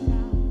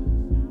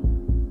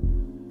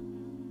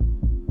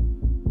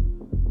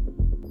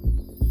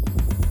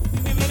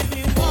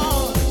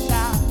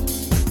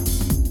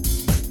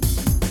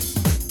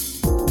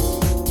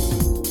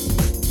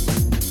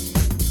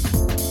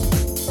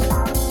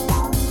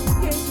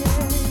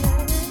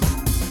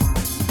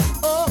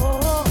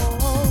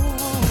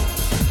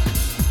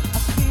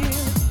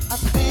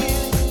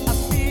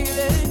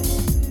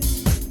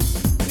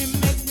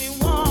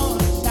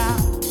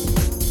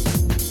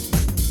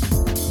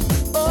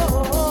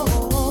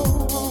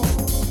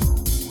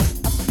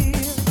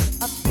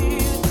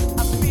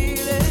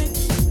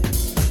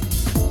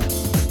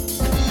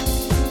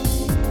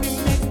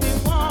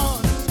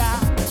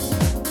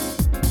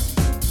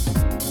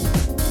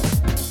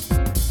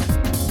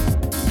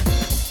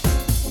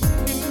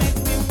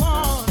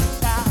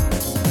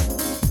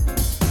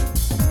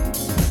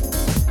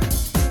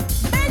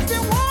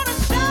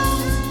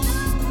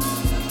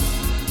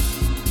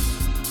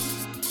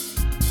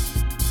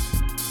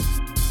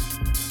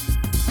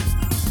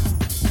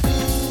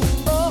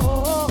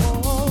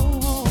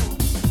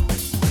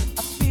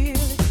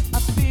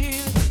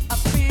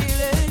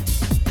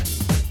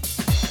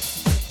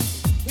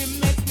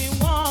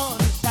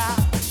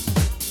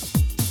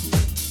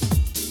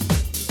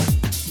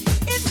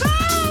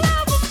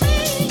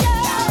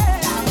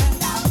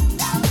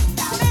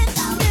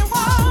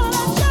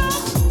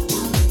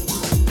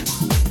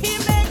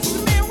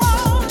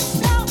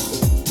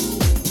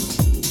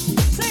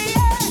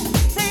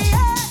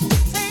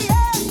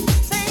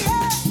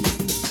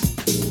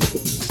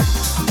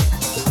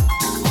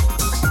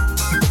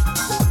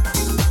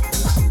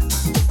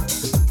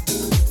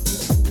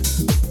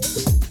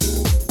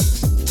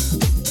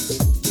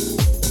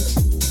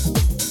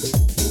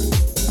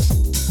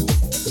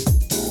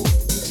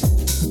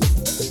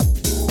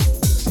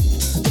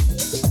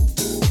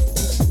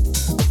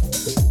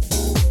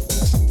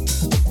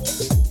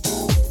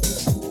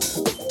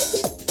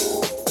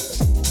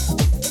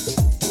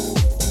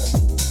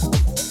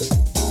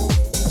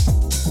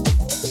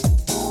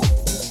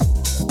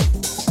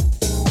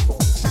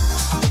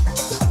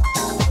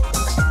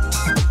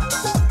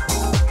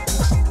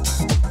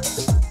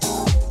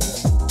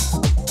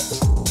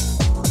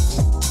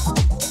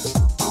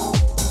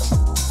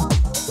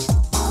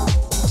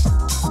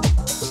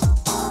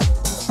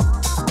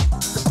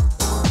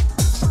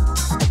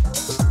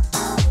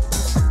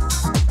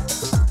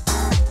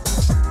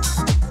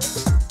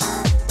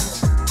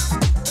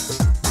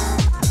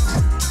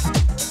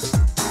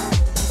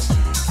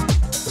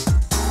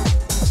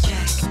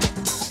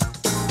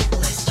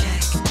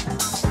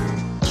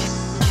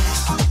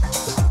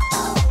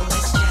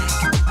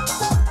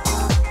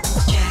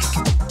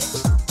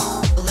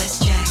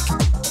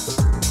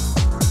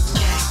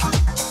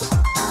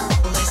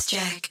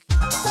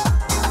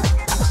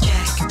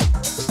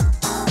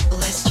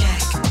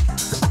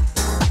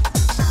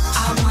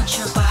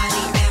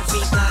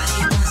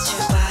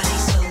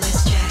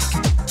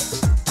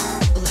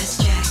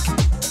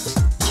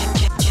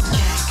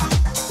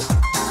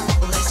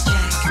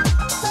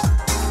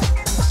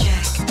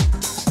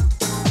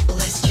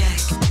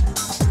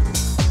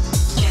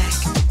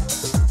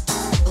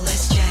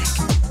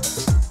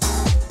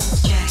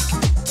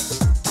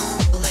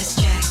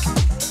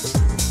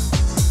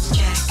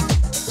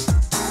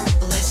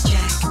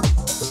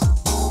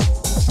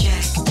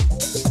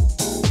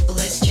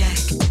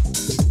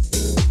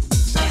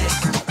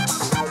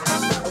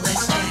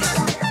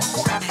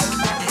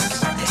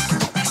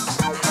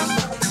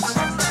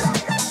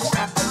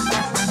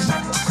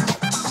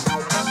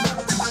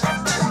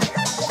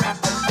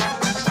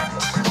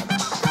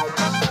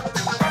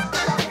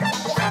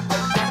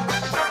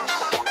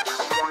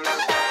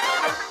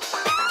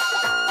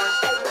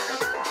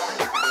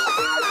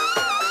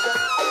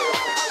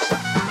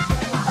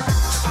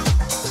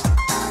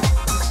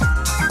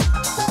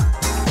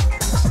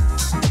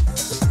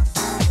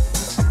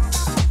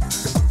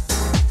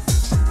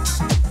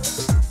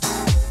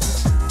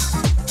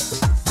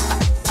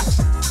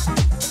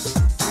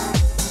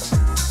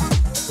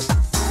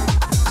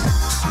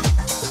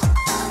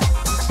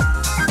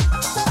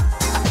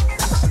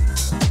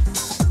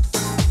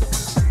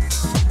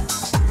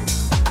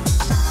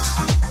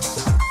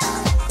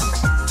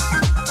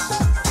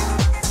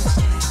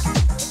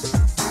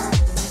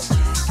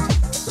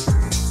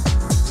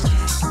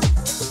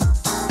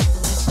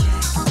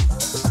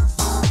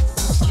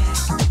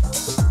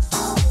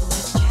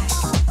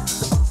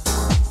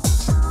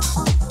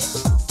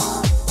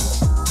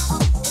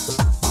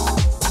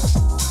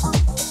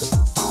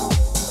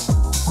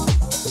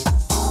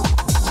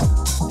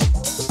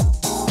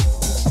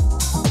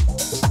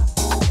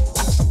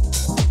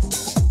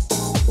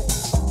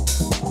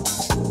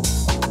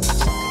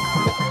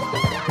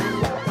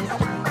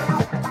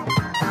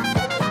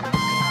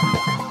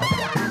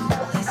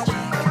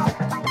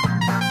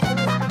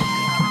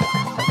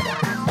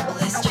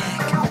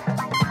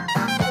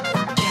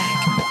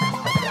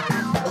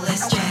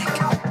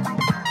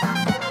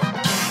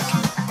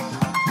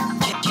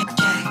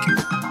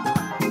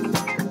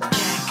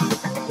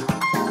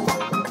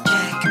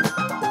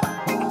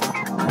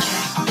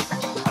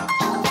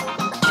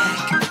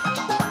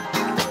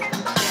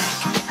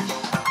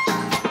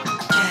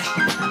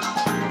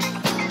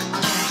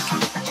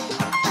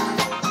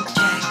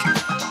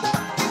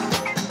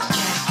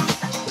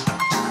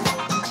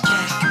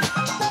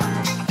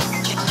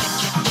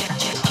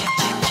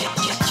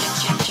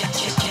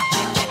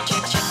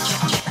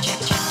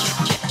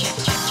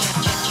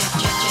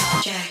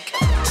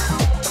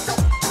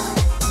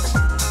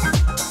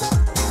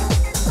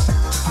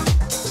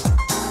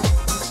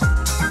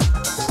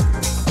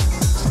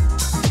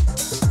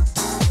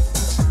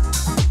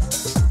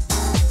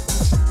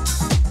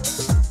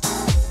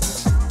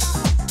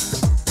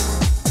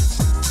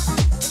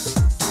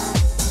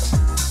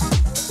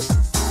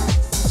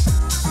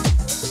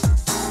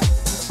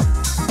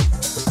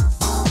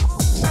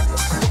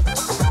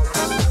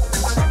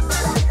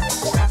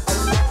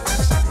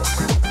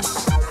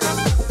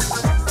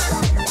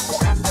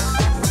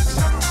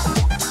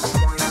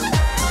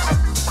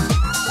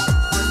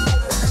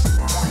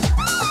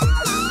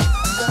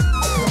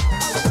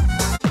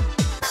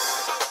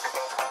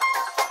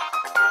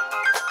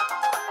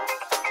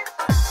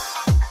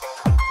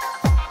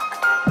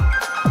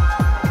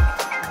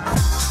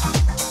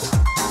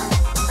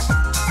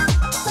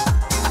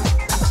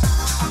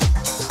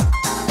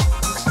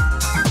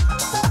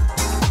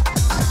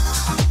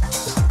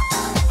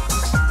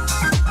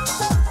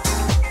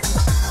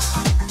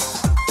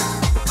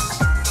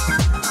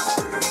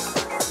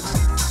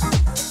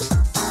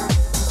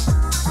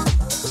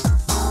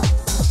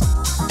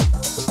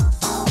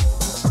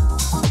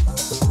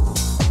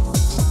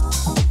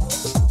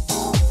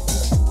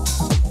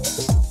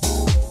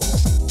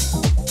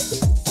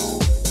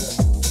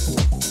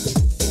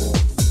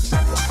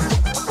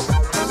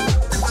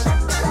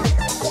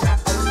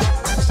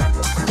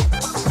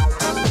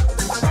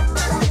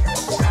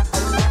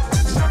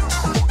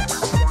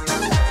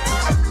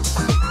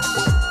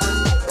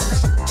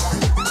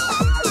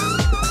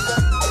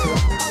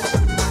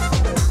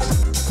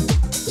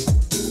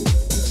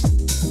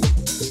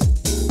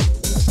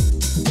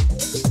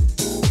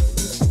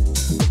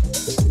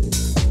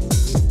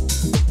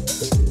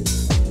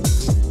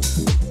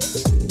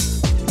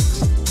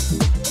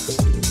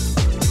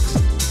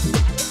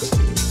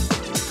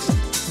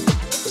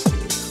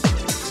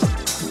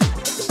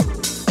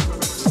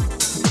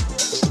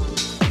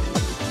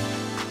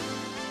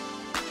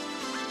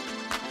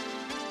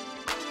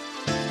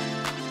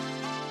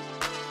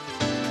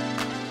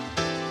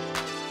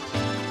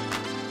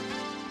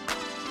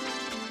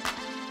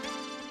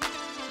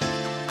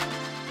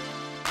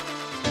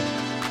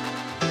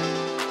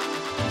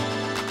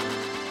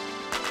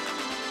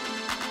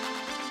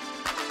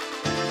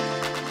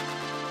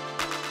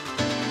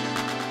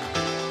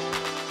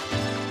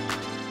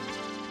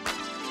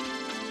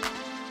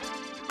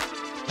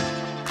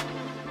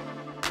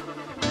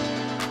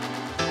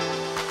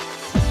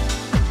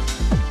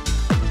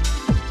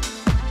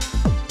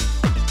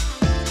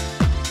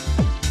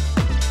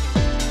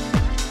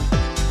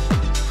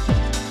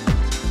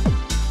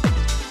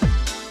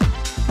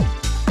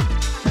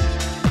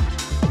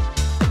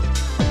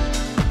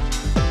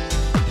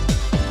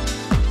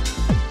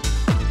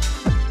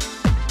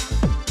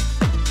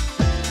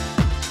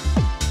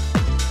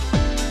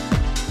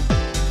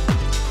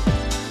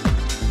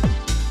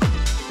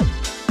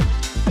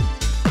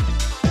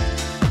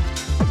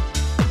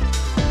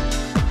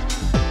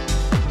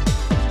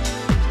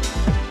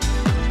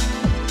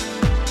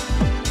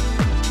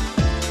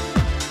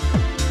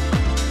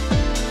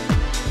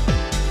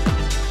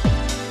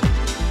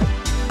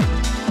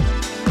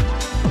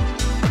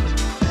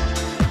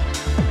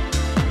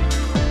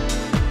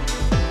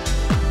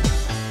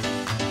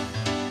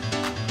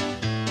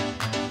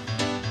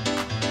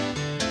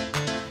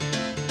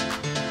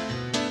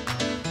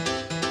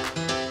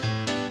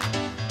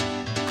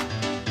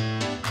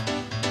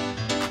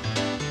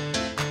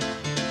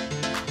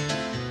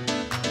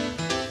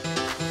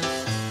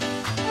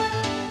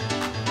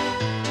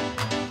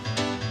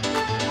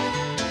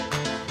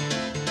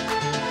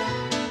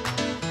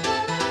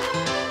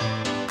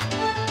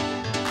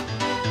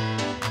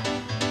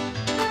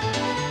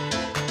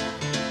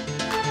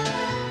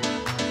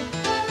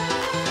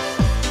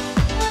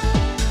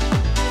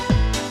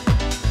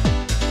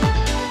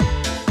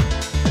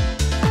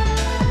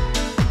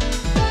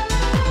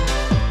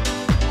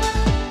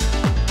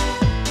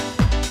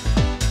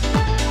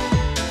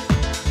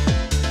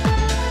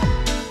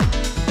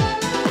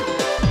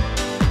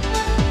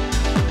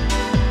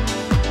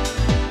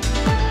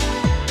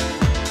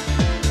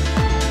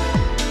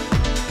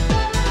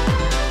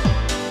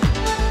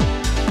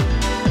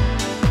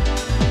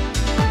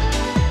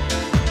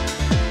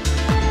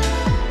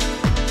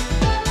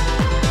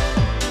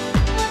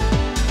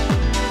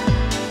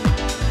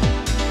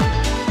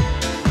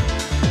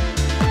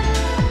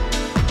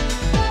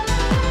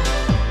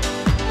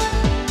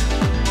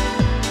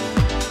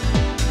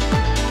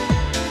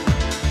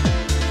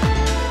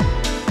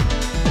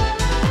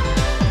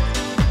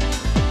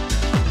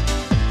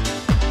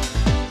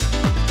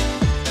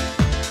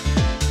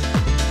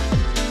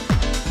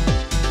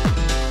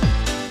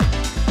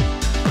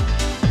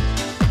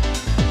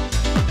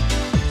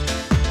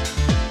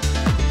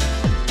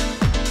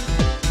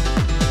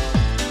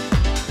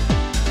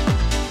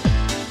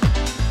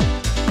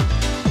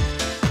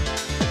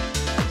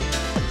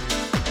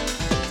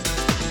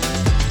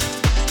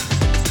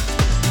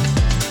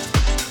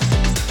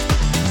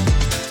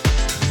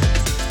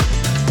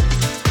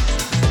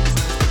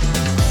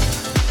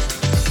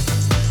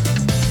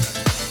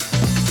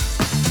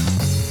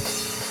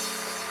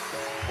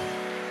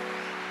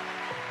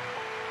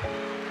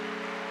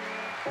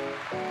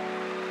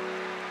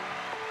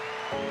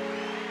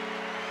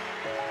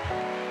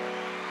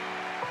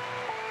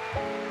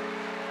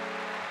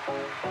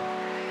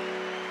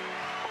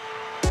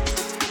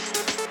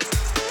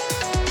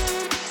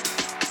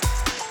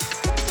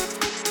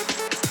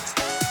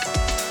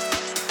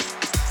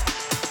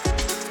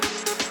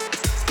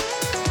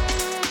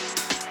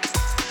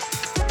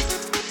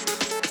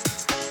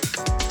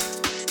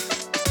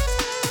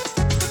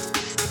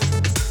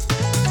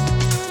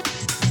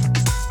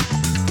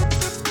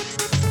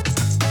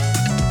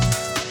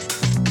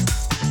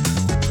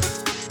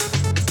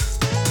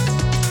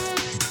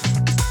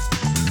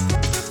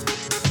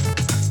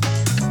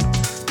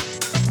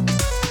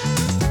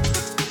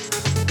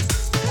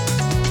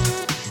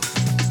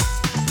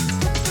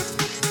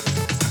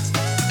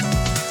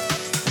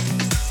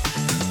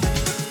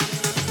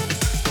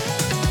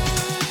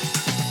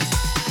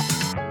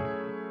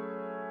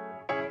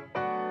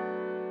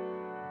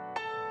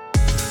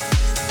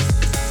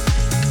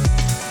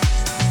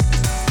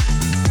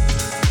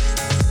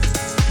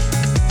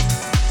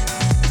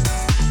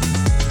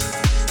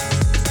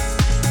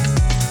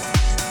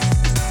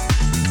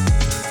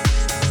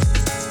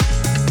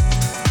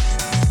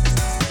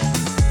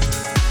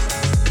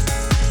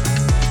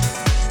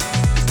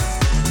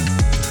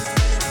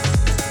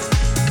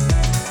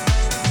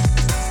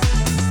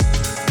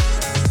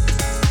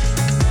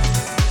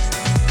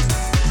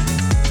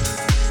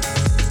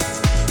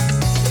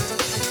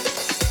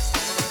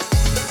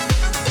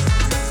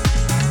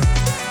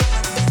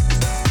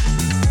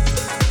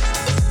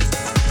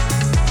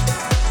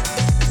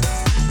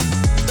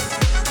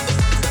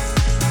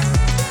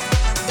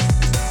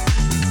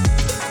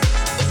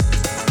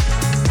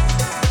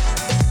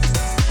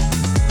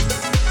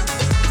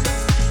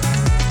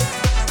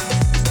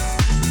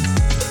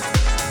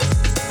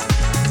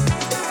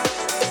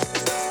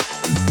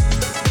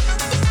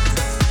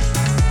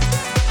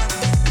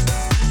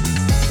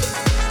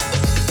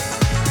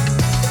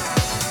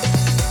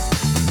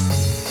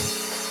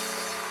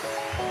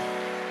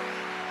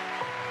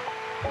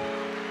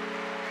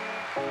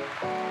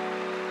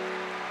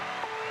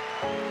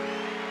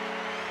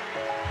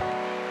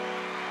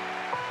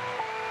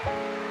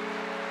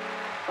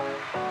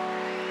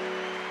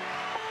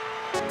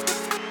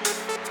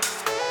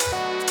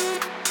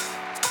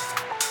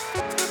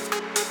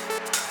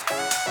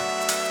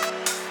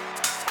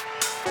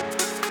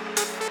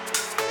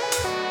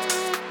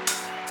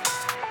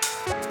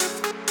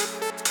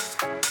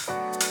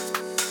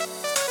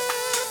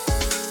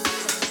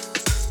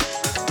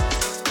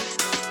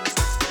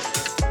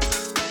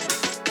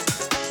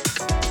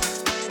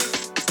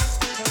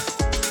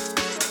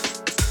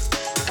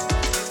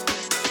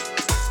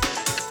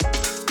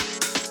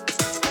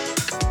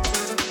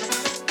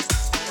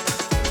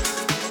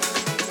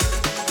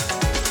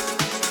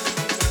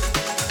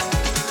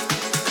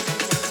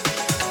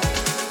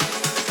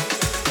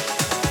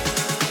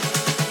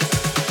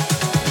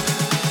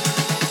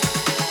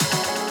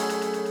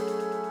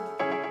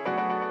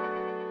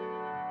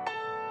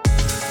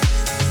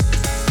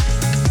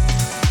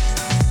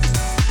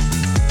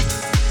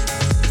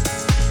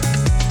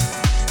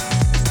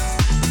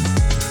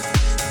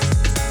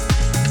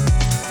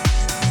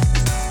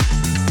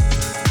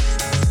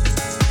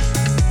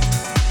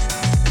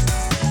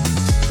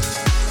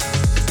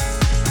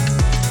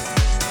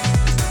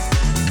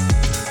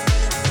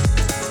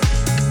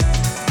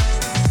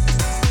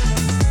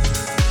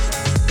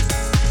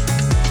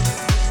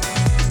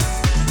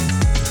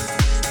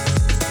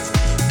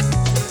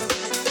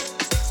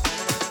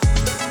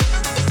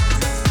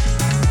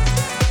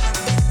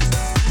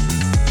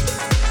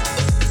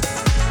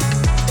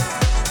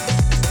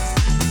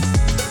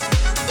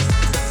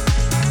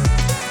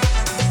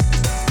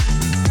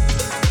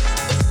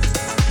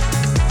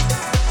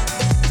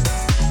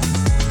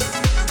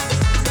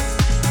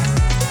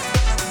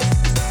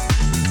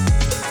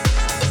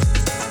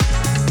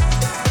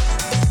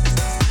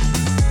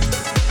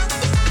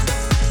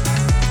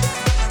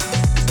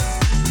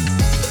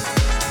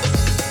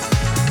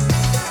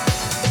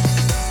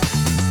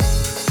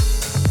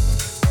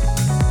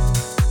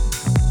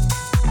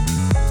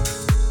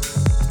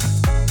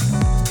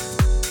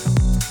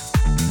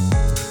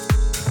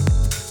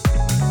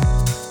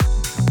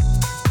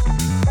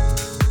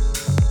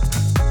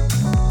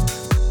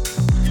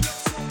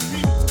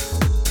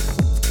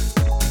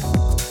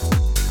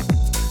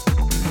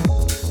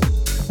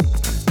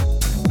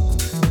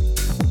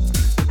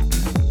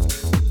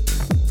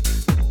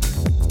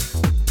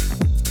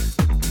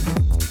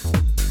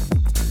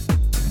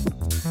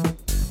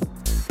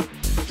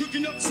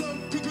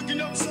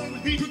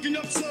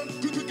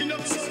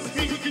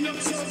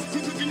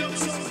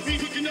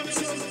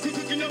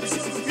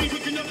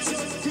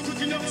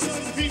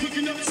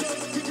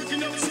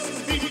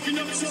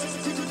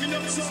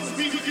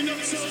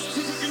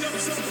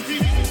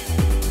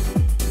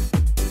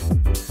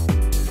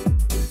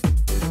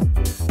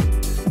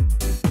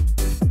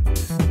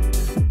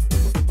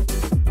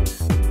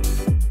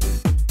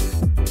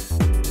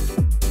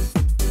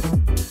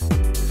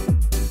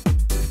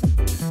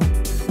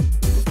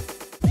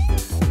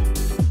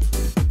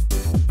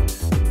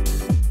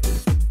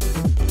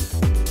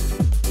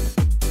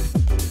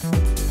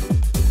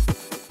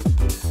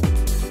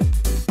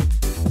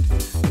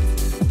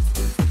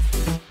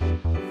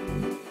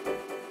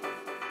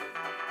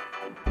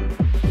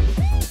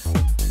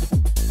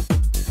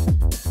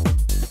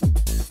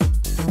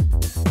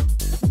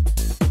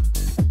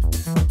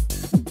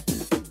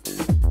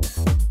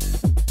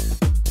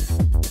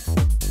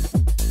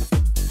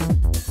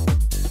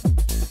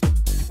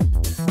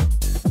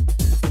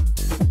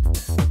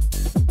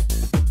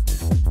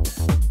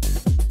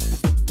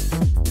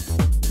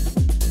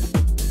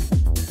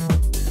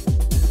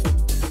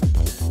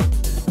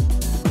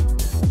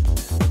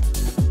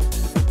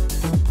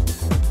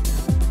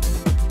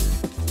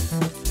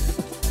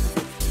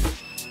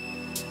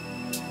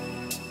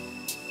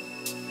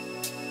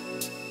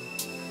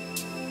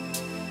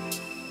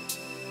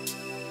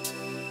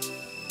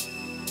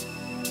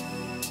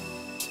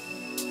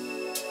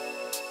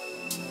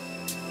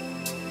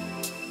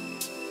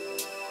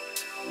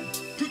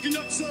 cooking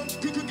up some,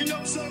 cooking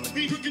up some,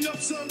 he cooking up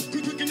some,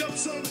 cooking up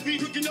some, he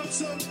cooking up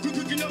some,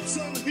 cooking up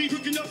some, he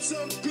cooking up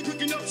some,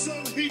 cooking up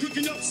some, he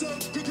cooking up some,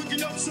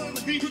 cooking up some,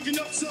 he cooking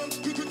up some,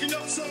 cooking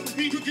up some,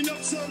 he cooking up some, cooking up some, he cooking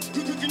up some,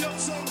 cooking up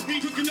some, he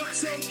cooking up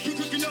some, he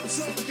cooking up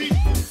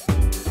some,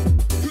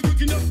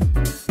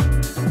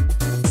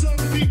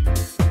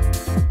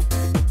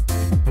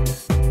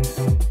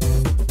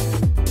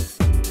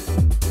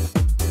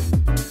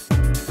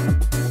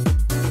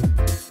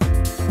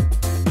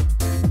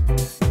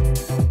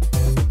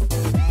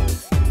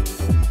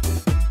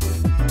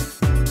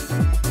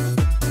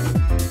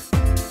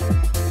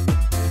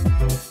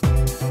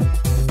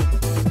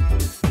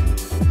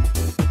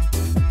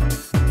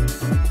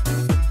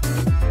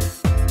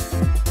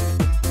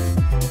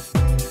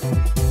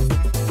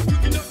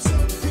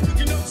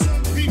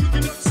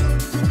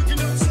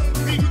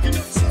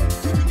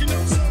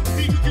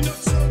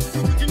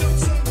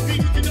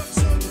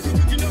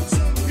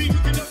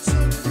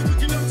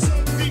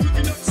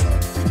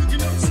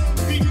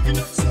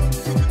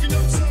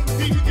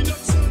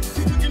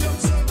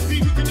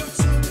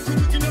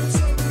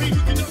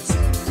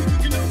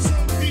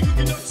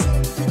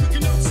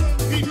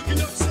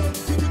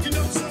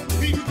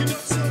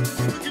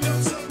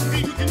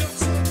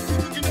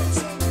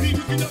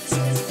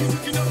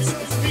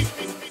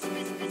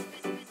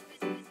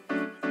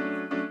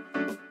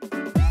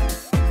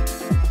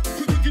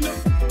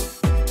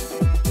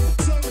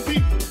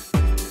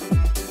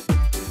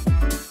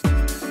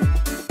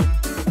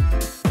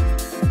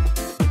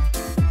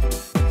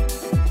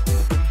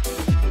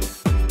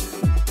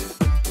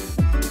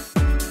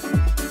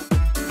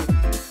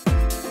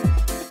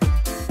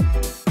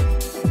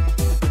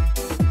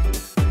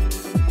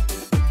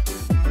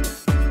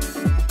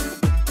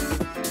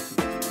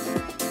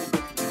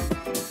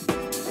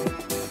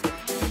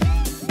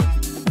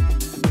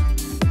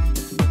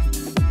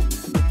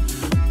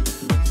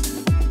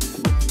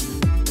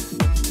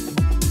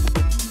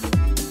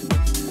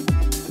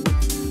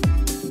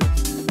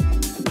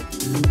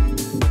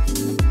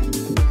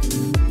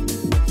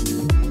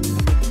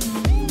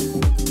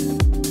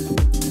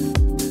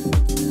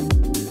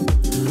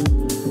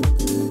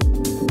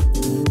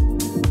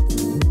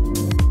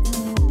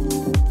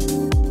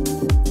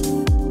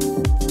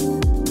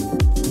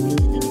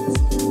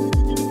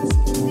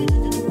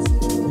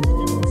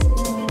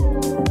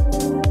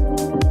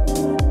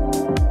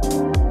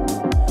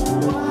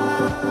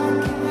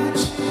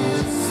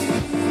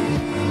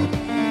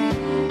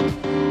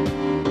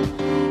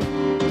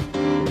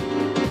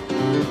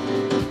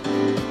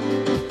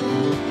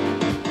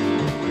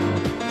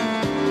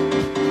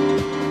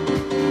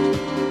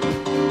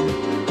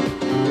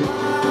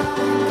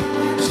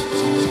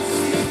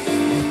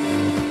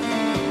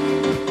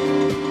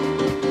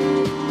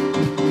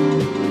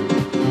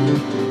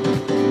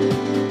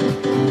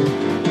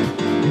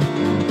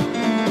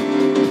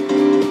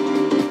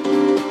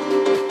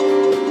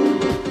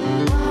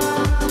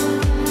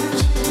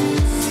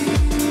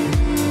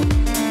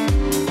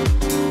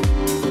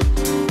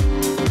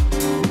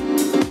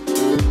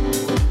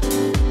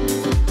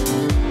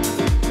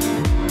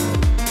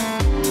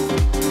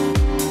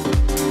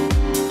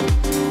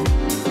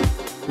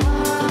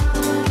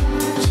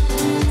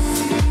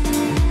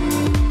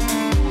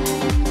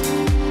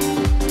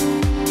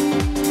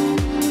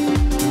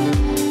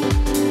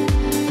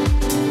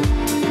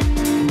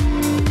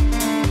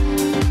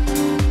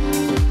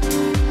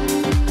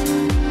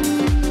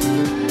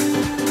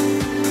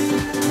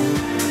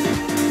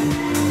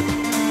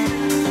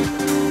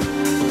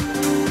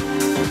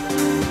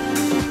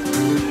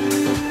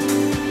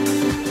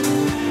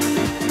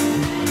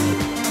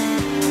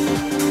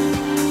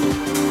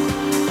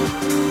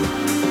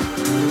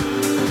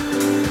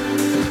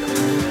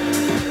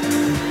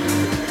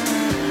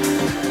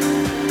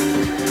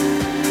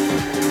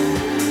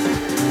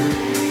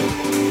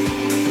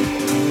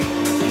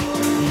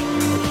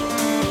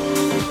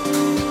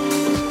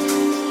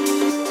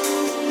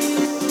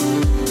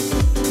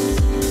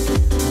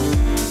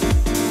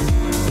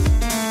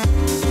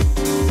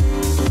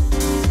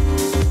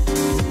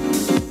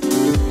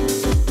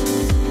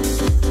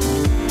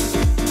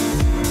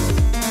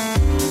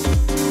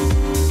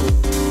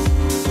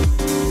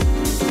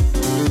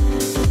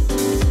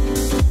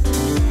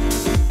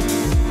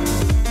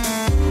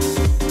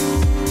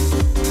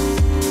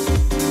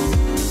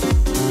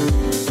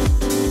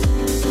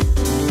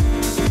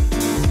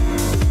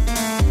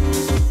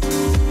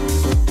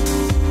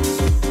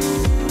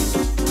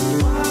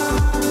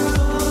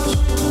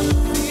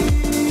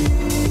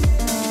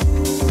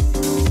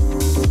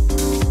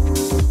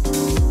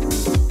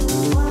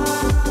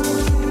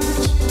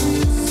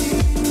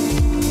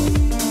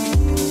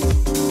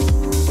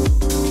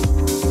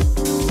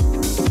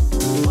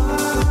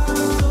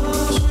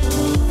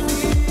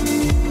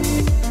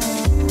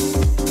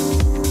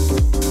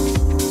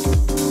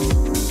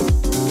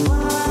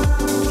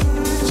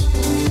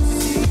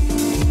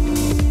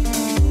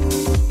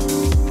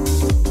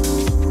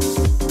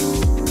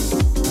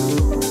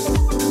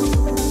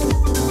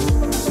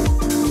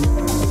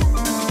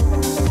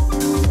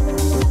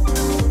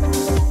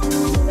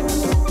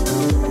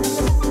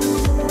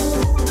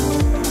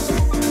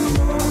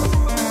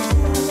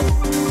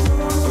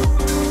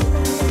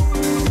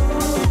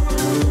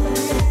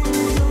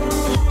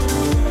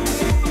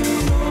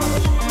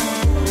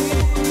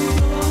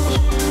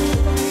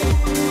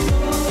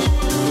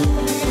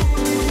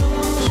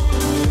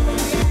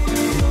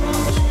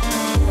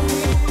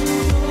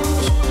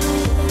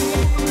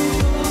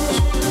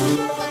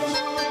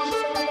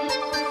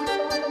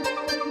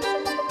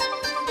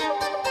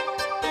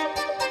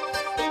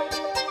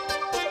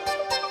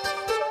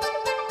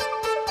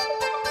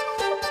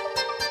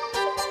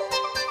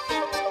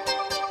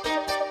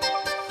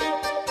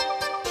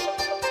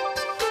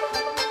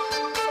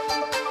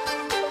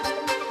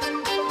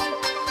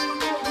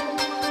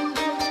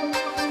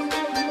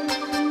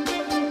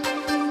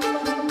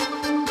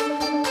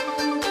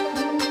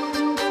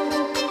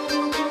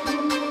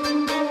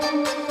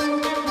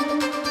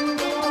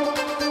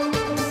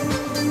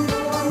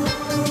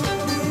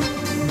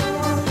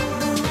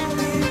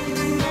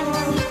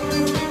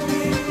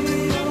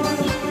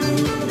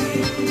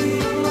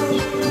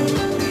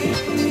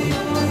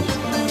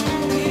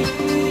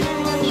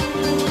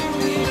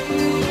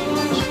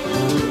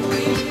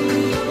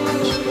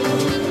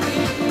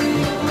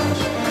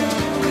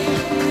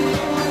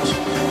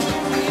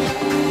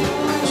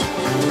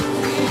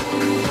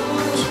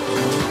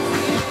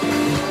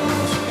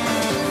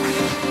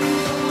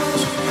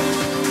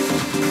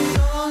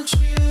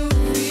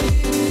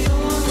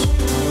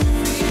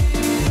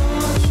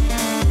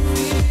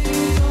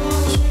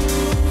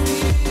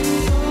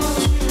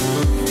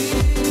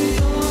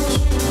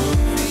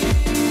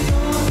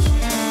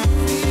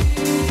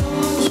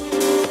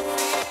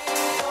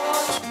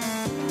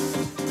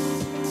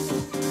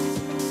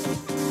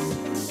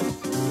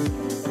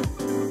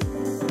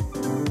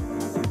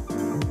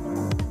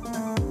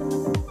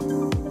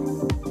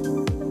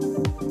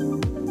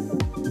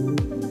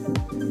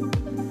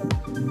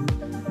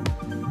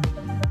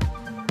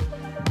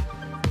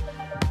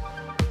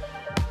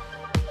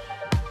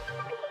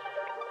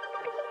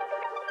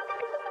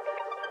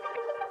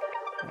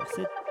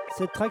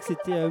 Cette track,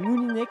 c'était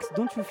Moulinex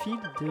Don't You Feel,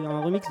 un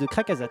remix de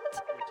Krakazat.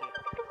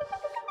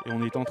 Et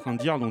on était en train de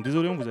dire, donc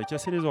désolé, on vous a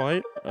cassé les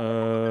oreilles.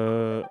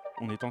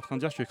 On était en train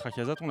de dire que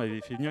Krakazat, on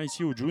l'avait fait venir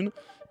ici au Djoon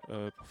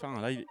pour faire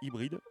un live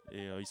hybride.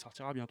 Et il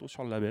sortira bientôt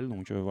sur le label.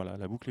 Donc voilà,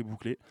 la boucle est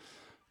bouclée.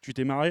 Tu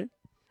t'es marré ?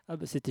 Ah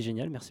bah, c'était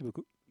génial, merci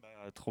beaucoup.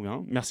 Trop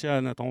bien. Merci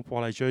à Nathan pour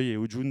l'accueil et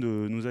au Djoon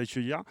de nous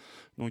accueillir.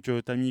 Donc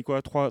t'as mis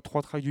quoi, trois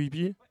tracks du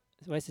hippie ?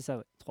 Ouais, c'est ça,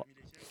 ouais, 3.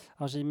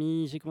 Alors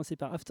j'ai commencé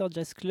par After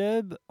Jazz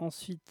Club,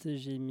 ensuite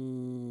j'ai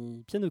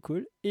mis Piano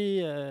Call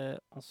et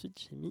ensuite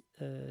j'ai mis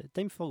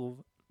Time for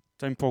Groove.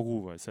 Time for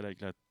Groove, ouais, celle avec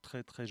la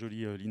très très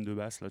jolie ligne de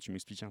basse. Là, tu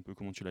m'expliquais un peu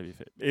comment tu l'avais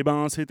fait. Eh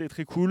ben, c'était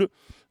très cool.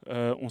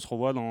 On se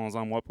revoit dans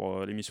un mois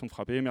pour l'émission de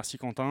Frappé. Merci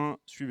Quentin.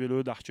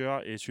 Suivez-le, Darker,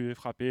 et suivez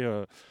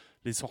Frappé.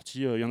 Les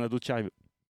sorties, il y en a d'autres qui arrivent.